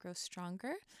heal and grow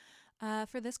stronger?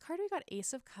 For this card, we got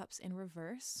Ace of Cups in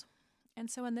reverse. And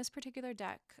so in this particular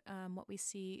deck, what we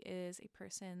see is a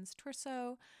person's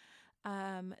torso.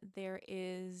 There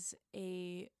is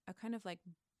a kind of like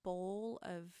bowl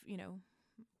of,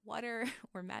 water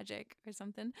or magic or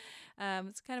something.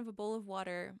 It's kind of a bowl of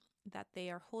water that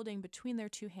they are holding between their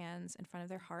 2 hands in front of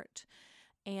their heart.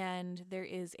 And there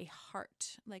is a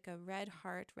heart, like a red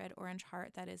orange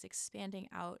heart that is expanding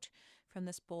out from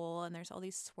this bowl, and there's all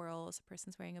these swirls. The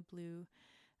person's wearing a blue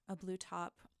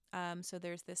top. So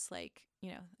there's this like,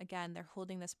 again, they're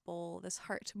holding this bowl, this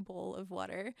heart bowl of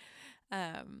water,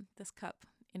 this cup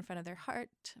in front of their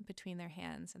heart between their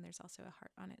hands, and there's also a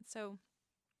heart on it. So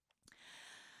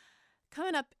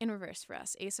coming up in reverse for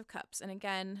us, Ace of Cups. And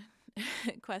again,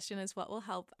 question is what will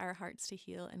help our hearts to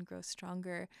heal and grow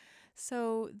stronger?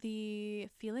 So the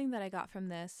feeling that I got from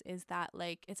this is that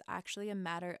like it's actually a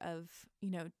matter of,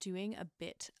 doing a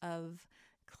bit of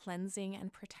cleansing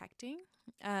and protecting.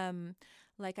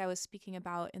 Like I was speaking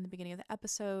about in the beginning of the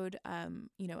episode,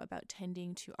 about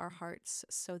tending to our hearts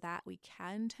so that we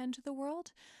can tend to the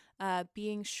world,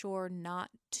 being sure not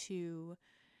to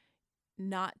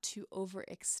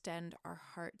overextend our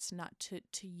hearts, not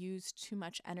to use too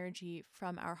much energy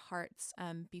from our hearts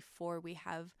before we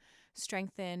have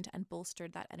strengthened and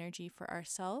bolstered that energy for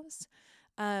ourselves.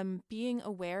 Being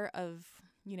aware of,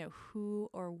 who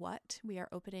or what we are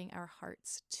opening our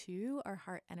hearts to, our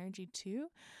heart energy to.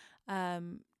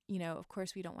 Of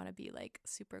course, we don't want to be like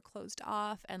super closed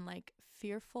off and like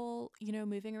fearful,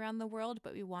 moving around the world,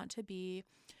 but we want to be,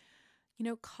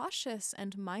 cautious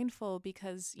and mindful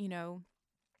because,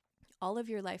 all of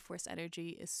your life force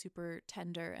energy is super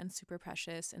tender and super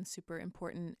precious and super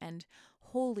important and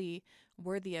wholly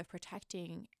worthy of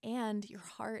protecting. And your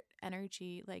heart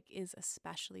energy like is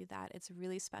especially that. It's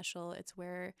really special. It's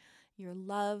where your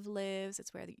love lives.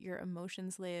 It's where your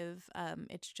emotions live.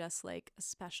 It's just like a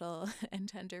special and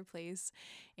tender place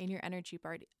in your energy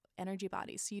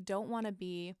body. So you don't want to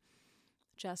be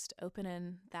just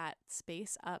opening that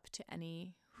space up to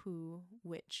any who,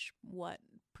 which, what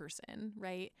person,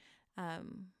 right?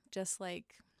 Just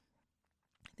like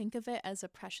think of it as a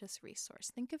precious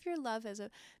resource. Think of your love as a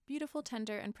beautiful,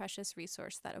 tender, and precious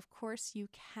resource that, of course, you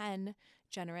can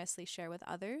generously share with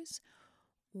others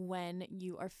when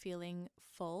you are feeling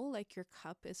full, like your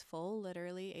cup is full,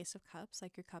 literally Ace of Cups,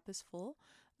 like your cup is full.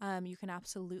 You can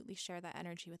absolutely share that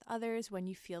energy with others when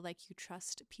you feel like you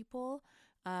trust people,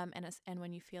 and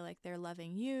when you feel like they're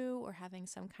loving you or having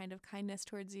some kind of kindness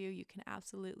towards you, you can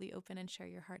absolutely open and share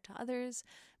your heart to others.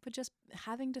 But just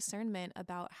having discernment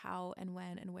about how and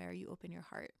when and where you open your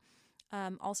heart.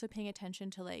 Also paying attention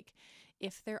to like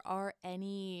if there are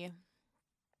any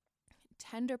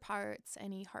tender parts,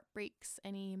 any heartbreaks,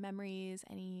 any memories,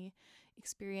 any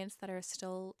experience that are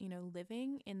still,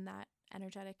 living in that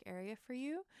energetic area for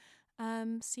you.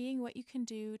 Seeing what you can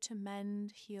do to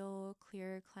mend, heal,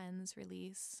 clear, cleanse,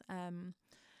 release.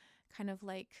 Kind of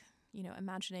like,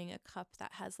 imagining a cup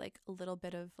that has like a little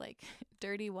bit of like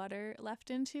dirty water left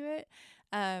into it.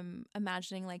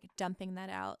 Imagining like dumping that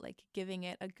out, like giving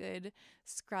it a good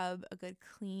scrub, a good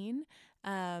clean,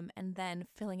 and then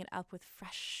filling it up with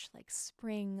fresh like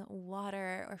spring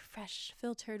water or fresh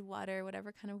filtered water,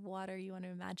 whatever kind of water you want to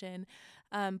imagine.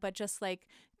 But just like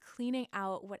cleaning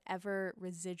out whatever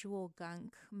residual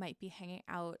gunk might be hanging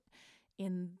out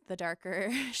in the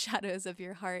darker shadows of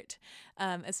your heart,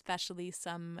 especially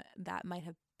some that might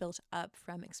have built up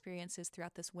from experiences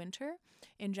throughout this winter.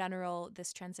 In general,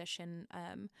 this transition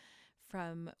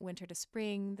from winter to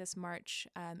spring, this March,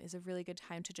 is a really good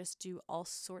time to just do all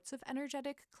sorts of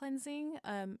energetic cleansing,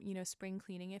 spring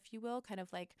cleaning, if you will, kind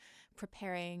of like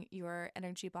preparing your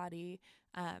energy body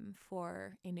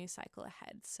for a new cycle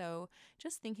ahead. So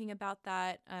just thinking about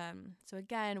that. So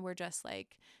again, we're just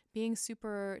like being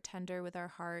super tender with our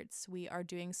hearts. We are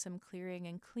doing some clearing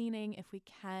and cleaning if we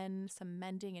can, some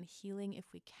mending and healing if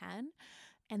we can.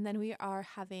 And then we are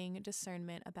having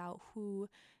discernment about who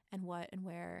and what and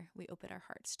where we open our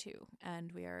hearts to.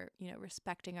 And we are,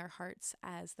 respecting our hearts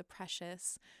as the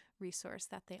precious resource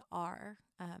that they are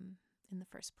in the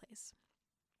first place.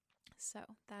 So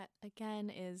that, again,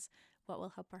 is what will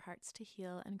help our hearts to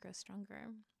heal and grow stronger.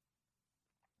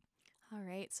 All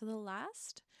right, so the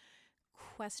last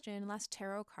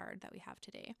tarot card that we have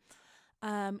today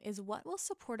is what will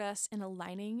support us in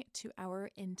aligning to our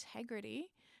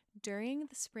integrity during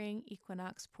the spring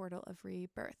equinox portal of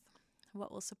rebirth.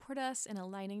 What will support us in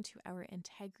aligning to our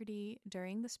integrity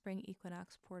during the spring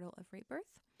equinox portal of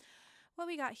rebirth? What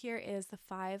we got here is the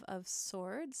Five of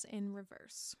Swords in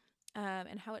reverse.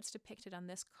 And how it's depicted on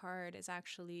this card is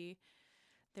actually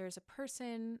there's a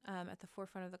person at the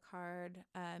forefront of the card.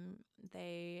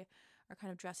 They are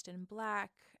kind of dressed in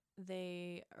black.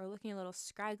 They are looking a little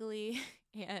scraggly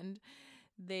and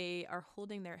they are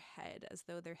holding their head as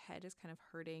though their head is kind of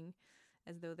hurting,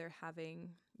 as though they're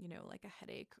having, like a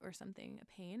headache or something, a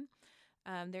pain.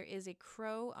 There is a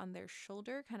crow on their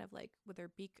shoulder, kind of like with their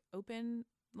beak open,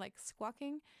 like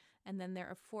squawking. And then there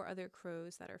are 4 other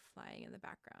crows that are flying in the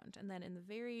background. And then in the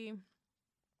very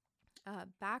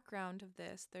background of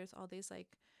this, there's all these like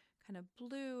kind of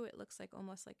blue, it looks like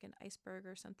almost like an iceberg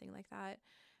or something like that.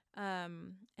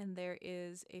 And there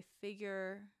is a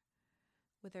figure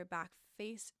with their back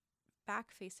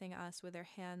facing us with their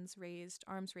hands raised,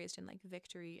 arms raised in like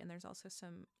victory. And there's also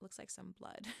looks like some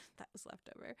blood that was left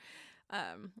over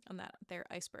on their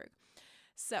iceberg.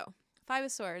 So 5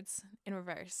 of Swords in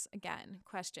reverse. Again,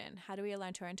 question, how do we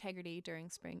align to our integrity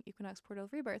during spring equinox portal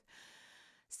of rebirth?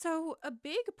 So a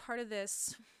big part of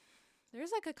this,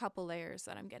 there's like a couple layers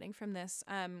that I'm getting from this.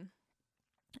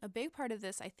 A big part of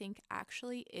this, I think,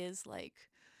 actually is like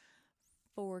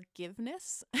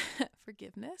forgiveness.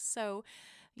 Forgiveness. So,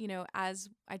 as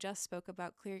I just spoke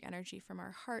about clearing energy from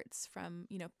our hearts, from,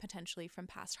 potentially from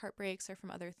past heartbreaks or from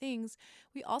other things,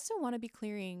 we also want to be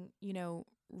clearing,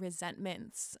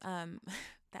 resentments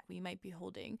that we might be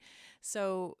holding.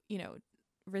 So,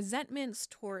 resentments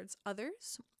towards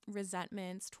others,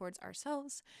 resentments towards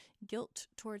ourselves, guilt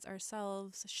towards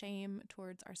ourselves, shame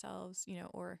towards ourselves,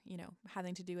 or,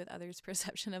 having to do with others'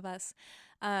 perception of us.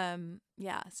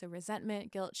 So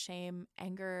resentment, guilt, shame,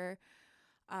 anger,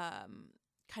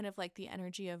 kind of like the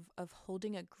energy of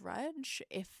holding a grudge.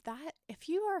 If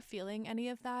you are feeling any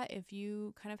of that, if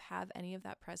you kind of have any of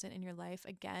that present in your life,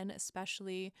 again,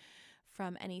 especially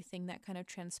from anything that kind of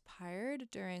transpired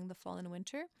during the fall and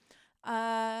winter,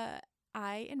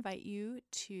 I invite you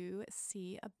to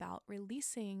see about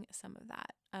releasing some of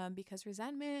that, because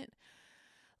resentment,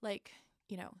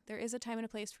 there is a time and a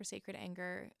place for sacred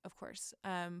anger, of course,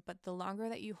 but the longer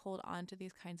that you hold on to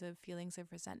these kinds of feelings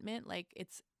of resentment,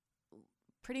 it's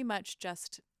pretty much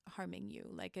just harming you.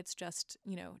 Like it's just,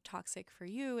 toxic for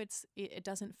you. It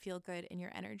doesn't feel good in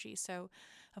your energy. So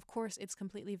of course it's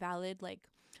completely valid. Like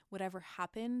whatever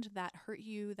happened that hurt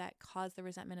you, that caused the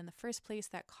resentment in the first place,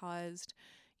 that caused,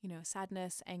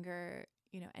 sadness, anger,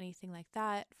 anything like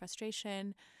that,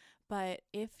 frustration. But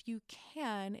if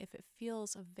it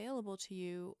feels available to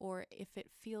you, or if it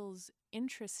feels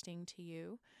interesting to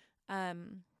you,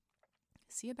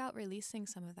 see about releasing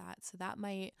some of that. So that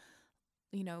might,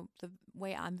 the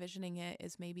way I'm visioning it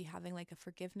is maybe having like a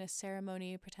forgiveness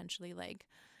ceremony, potentially like,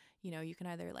 you can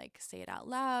either like say it out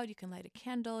loud, you can light a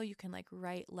candle, you can like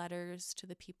write letters to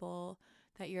the people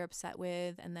that you're upset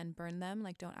with and then burn them.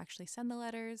 Like don't actually send the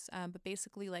letters, but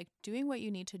basically like doing what you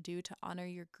need to do to honor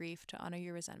your grief, to honor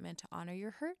your resentment, to honor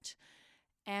your hurt,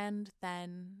 and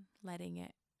then letting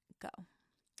it go.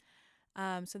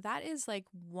 So that is like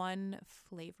one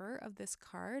flavor of this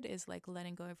card, is like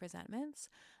letting go of resentments.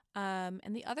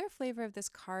 And the other flavor of this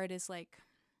card is like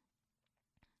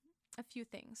a few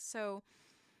things. So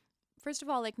first of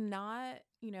all, like not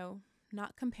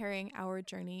comparing our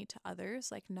journey to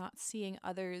others, like not seeing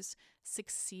others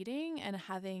succeeding and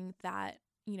having that,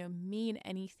 mean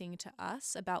anything to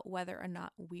us about whether or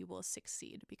not we will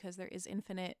succeed, because there is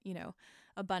infinite,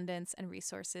 abundance and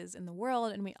resources in the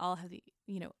world, and we all have the,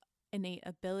 innate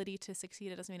ability to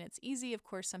succeed. It doesn't mean it's easy. Of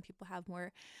course, some people have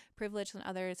more privilege than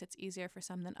others. It's easier for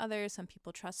some than others. Some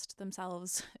people trust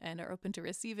themselves and are open to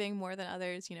receiving more than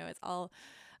others. It's all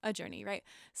a journey, right?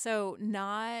 So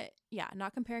not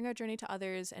comparing our journey to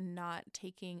others, and not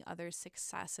taking others'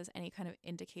 success as any kind of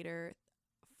indicator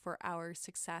for our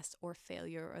success or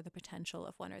failure, or the potential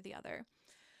of one or the other.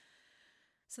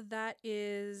 So that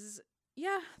is,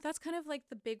 that's kind of like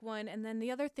the big one. And then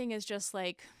the other thing is just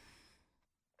like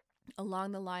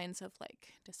along the lines of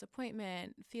like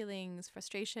disappointment, feelings,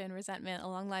 frustration, resentment,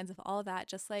 along lines of all of that,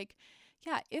 just like,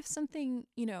 if something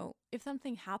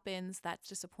happens that's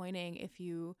disappointing, if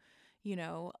you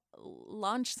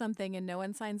launch something and no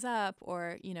one signs up,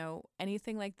 or,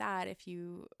 anything like that, if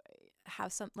you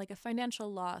have some like a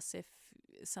financial loss, if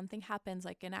something happens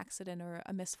like an accident or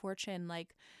a misfortune,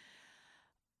 like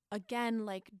again,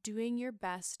 like doing your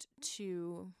best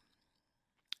to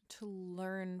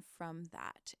learn from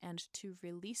that, and to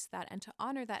release that, and to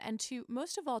honor that, and to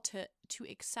most of all to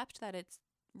accept that it's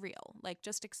real. Like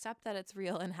just accept that it's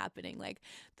real and happening. Like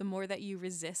the more that you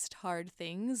resist hard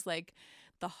things, like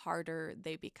the harder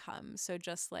they become. So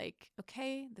just like,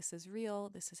 okay, this is real,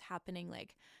 this is happening.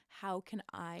 Like how can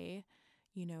I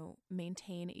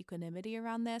maintain equanimity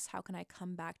around this? How can I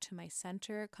come back to my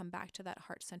center, come back to that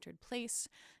heart-centered place,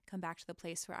 come back to the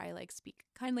place where I like speak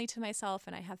kindly to myself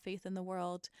and I have faith in the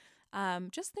world?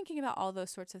 Just thinking about all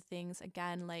those sorts of things.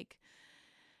 Again, like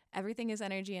everything is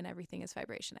energy and everything is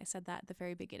vibration. I said that at the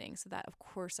very beginning. So that of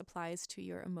course applies to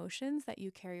your emotions that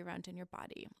you carry around in your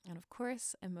body. And of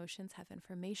course, emotions have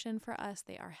information for us.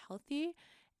 They are healthy,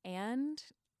 and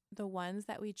the ones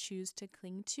that we choose to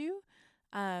cling to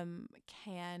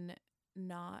can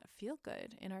not feel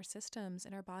good in our systems,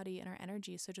 in our body, in our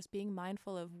energy. So just being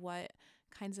mindful of what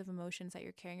kinds of emotions that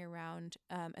you're carrying around,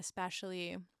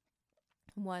 especially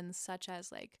ones such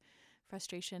as like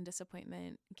frustration,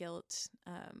 disappointment, guilt,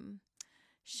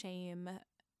 shame,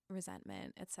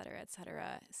 resentment, etc.,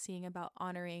 seeing about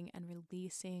honoring and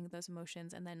releasing those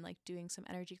emotions, and then like doing some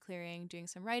energy clearing, doing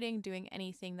some writing, doing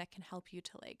anything that can help you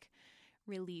to like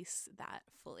release that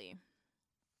fully.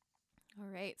 All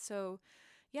right. So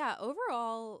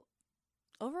overall,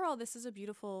 this is a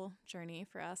beautiful journey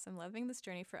for us. I'm loving this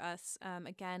journey for us.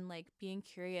 Again, like being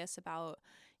curious about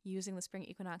using the spring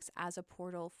equinox as a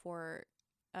portal for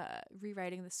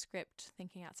rewriting the script,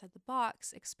 thinking outside the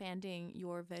box, expanding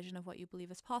your vision of what you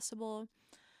believe is possible,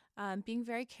 being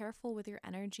very careful with your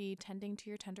energy, tending to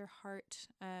your tender heart,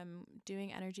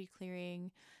 doing energy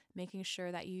clearing, making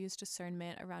sure that you use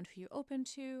discernment around who you open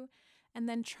to, and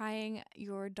then trying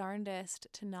your darndest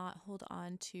to not hold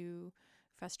on to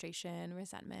frustration,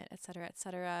 resentment, etc.,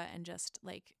 and just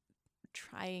like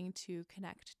trying to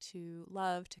connect to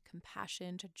love, to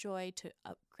compassion, to joy, to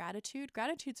gratitude.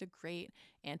 Gratitude's a great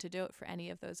antidote for any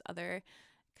of those other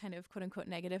kind of quote unquote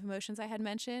negative emotions I had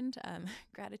mentioned.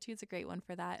 Gratitude's a great one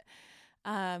for that.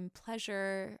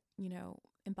 Pleasure,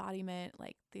 embodiment,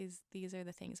 like these are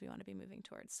the things we want to be moving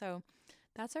towards. So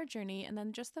that's our journey. And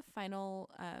then just the final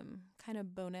kind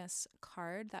of bonus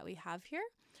card that we have here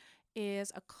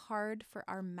is a card for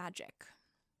our magic.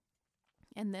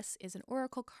 And this is an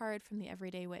oracle card from the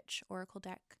Everyday Witch Oracle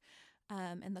deck.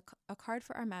 And a card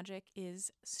for our magic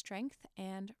is Strength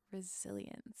and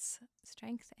Resilience.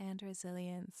 Strength and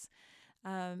Resilience.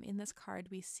 In this card,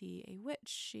 we see a witch.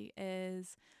 She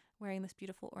is wearing this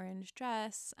beautiful orange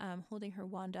dress, holding her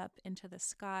wand up into the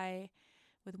sky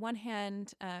with one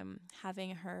hand,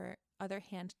 having her other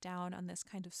hand down on this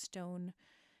kind of stone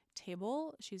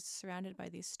table. She's surrounded by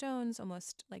these stones,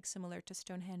 almost like similar to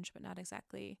Stonehenge, but not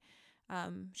exactly.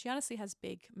 She honestly has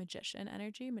big magician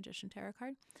energy, magician tarot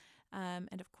card.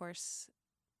 And of course,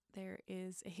 there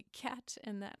is a cat,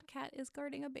 and that cat is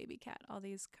guarding a baby cat. All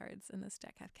these cards in this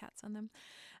deck have cats on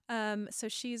them. So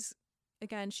she's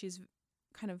kind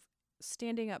of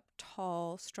standing up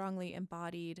tall, strongly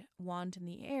embodied, wand in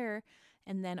the air,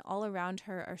 and then all around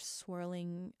her are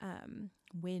swirling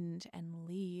wind and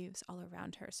leaves all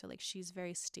around her. So like she's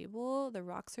very stable, the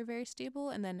rocks are very stable,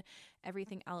 and then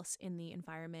everything else in the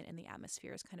environment and the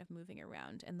atmosphere is kind of moving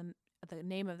around. And the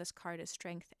name of this card is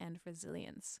Strength and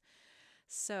Resilience.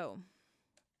 So,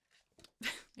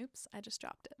 oops, I just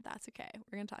dropped it. That's okay.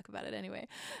 We're going to talk about it anyway.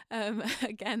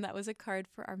 Again, that was a card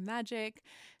for our magic,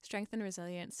 Strength and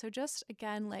Resilience. So just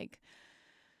again, like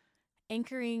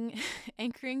anchoring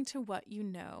to what you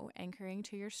know, anchoring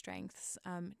to your strengths,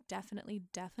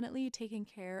 definitely taking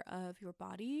care of your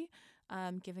body,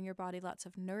 giving your body lots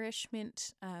of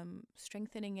nourishment,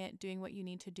 strengthening it, doing what you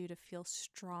need to do to feel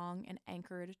strong and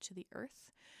anchored to the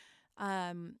earth.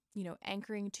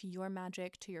 Anchoring to your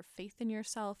magic, to your faith in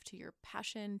yourself, to your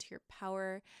passion, to your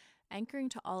power, anchoring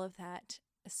to all of that,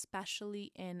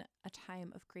 especially in a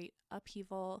time of great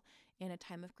upheaval, in a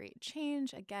time of great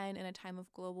change, again, in a time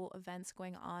of global events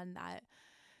going on that,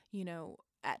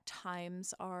 at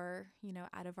times are,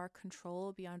 out of our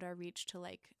control, beyond our reach to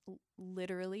like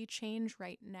literally change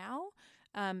right now.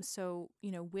 So,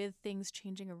 with things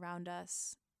changing around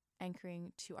us,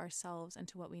 anchoring to ourselves and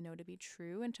to what we know to be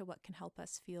true and to what can help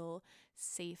us feel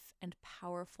safe and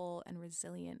powerful and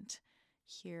resilient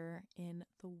here in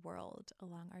the world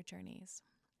along our journeys.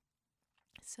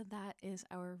 So that is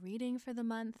our reading for the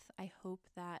month. I hope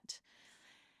that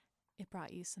it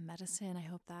brought you some medicine. I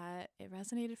hope that it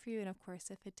resonated for you. And of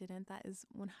course, if it didn't, that is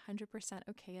 100%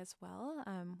 okay as well.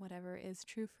 Whatever is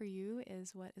true for you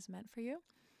is what is meant for you.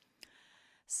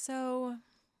 So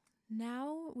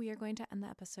now we are going to end the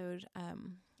episode,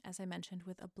 as I mentioned,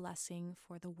 with a blessing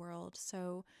for the world.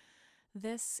 So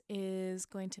this is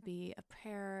going to be a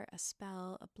prayer, a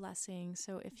spell, a blessing.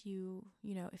 So if you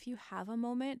have a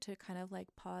moment to kind of like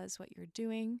pause what you're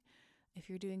doing, if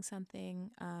you're doing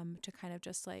something, to kind of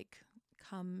just like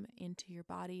come into your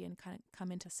body and kind of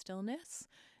come into stillness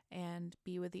and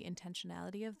be with the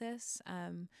intentionality of this,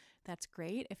 that's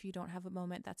great. If you don't have a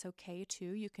moment, that's okay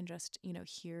too. You can just,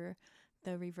 hear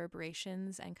the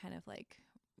reverberations and kind of like,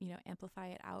 amplify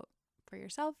it out for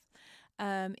yourself.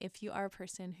 If you are a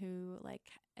person who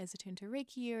like is attuned to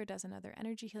Reiki or does another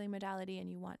energy healing modality and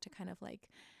you want to kind of like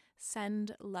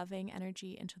send loving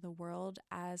energy into the world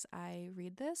as I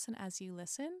read this and as you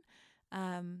listen,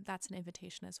 that's an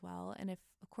invitation as well. And if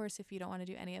you don't want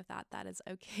to do any of that, that is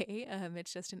okay.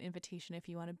 It's just an invitation if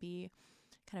you want to be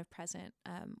kind of present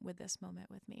with this moment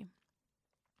with me.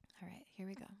 All right, here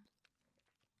we go.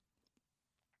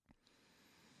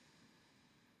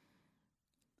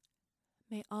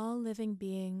 May all living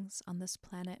beings on this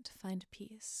planet find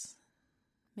peace.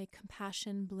 May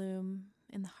compassion bloom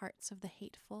in the hearts of the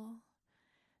hateful.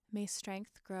 May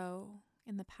strength grow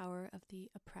in the power of the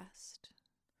oppressed.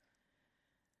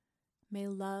 May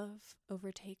love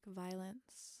overtake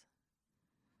violence.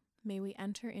 May we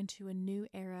enter into a new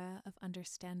era of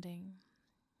understanding.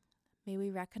 May we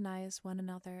recognize one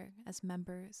another as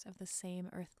members of the same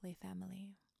earthly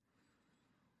family.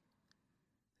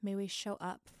 May we show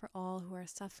up for all who are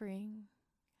suffering.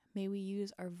 May we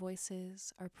use our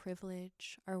voices, our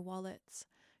privilege, our wallets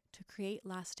to create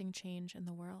lasting change in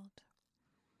the world.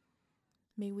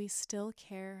 May we still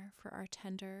care for our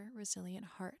tender, resilient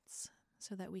hearts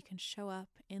so that we can show up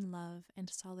in love and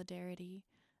solidarity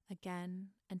again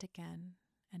and again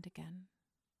and again.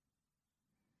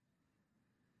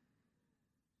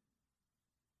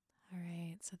 All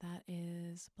right, so that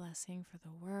is blessing for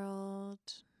the world.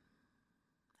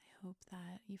 I hope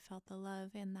that you felt the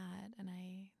love in that, and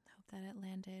I hope that it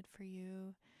landed for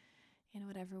you in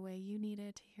whatever way you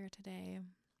needed to hear today.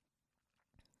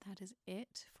 That is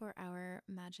it for our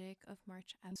Magic of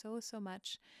March. So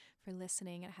much for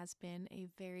listening. It has been a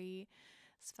very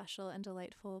special and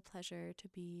delightful pleasure to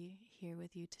be here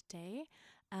with you today.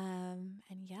 And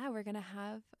yeah, we're going to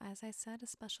have, as I said, a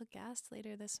special guest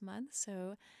later this month.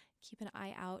 So keep an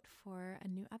eye out for a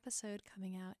new episode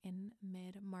coming out in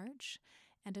mid-March.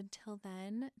 And until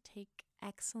then, take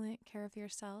excellent care of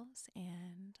yourselves,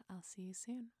 and I'll see you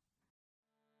soon.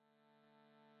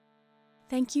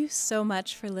 Thank you so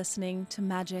much for listening to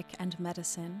Magic and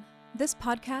Medicine. This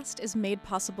podcast is made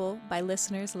possible by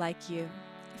listeners like you.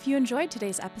 If you enjoyed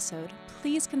today's episode,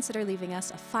 please consider leaving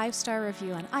us a 5-star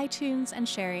review on iTunes and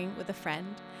sharing with a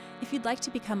friend. If you'd like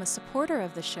to become a supporter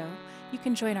of the show, you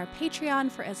can join our Patreon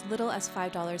for as little as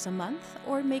 $5 a month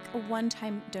or make a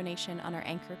one-time donation on our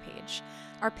Anchor page.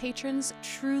 Our patrons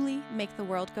truly make the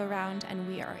world go round, and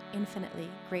we are infinitely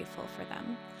grateful for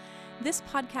them. This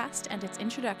podcast and its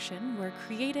introduction were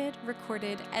created,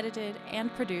 recorded, edited,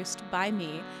 and produced by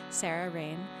me, Sarah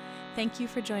Rain. Thank you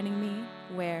for joining me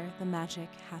where the magic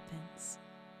happens.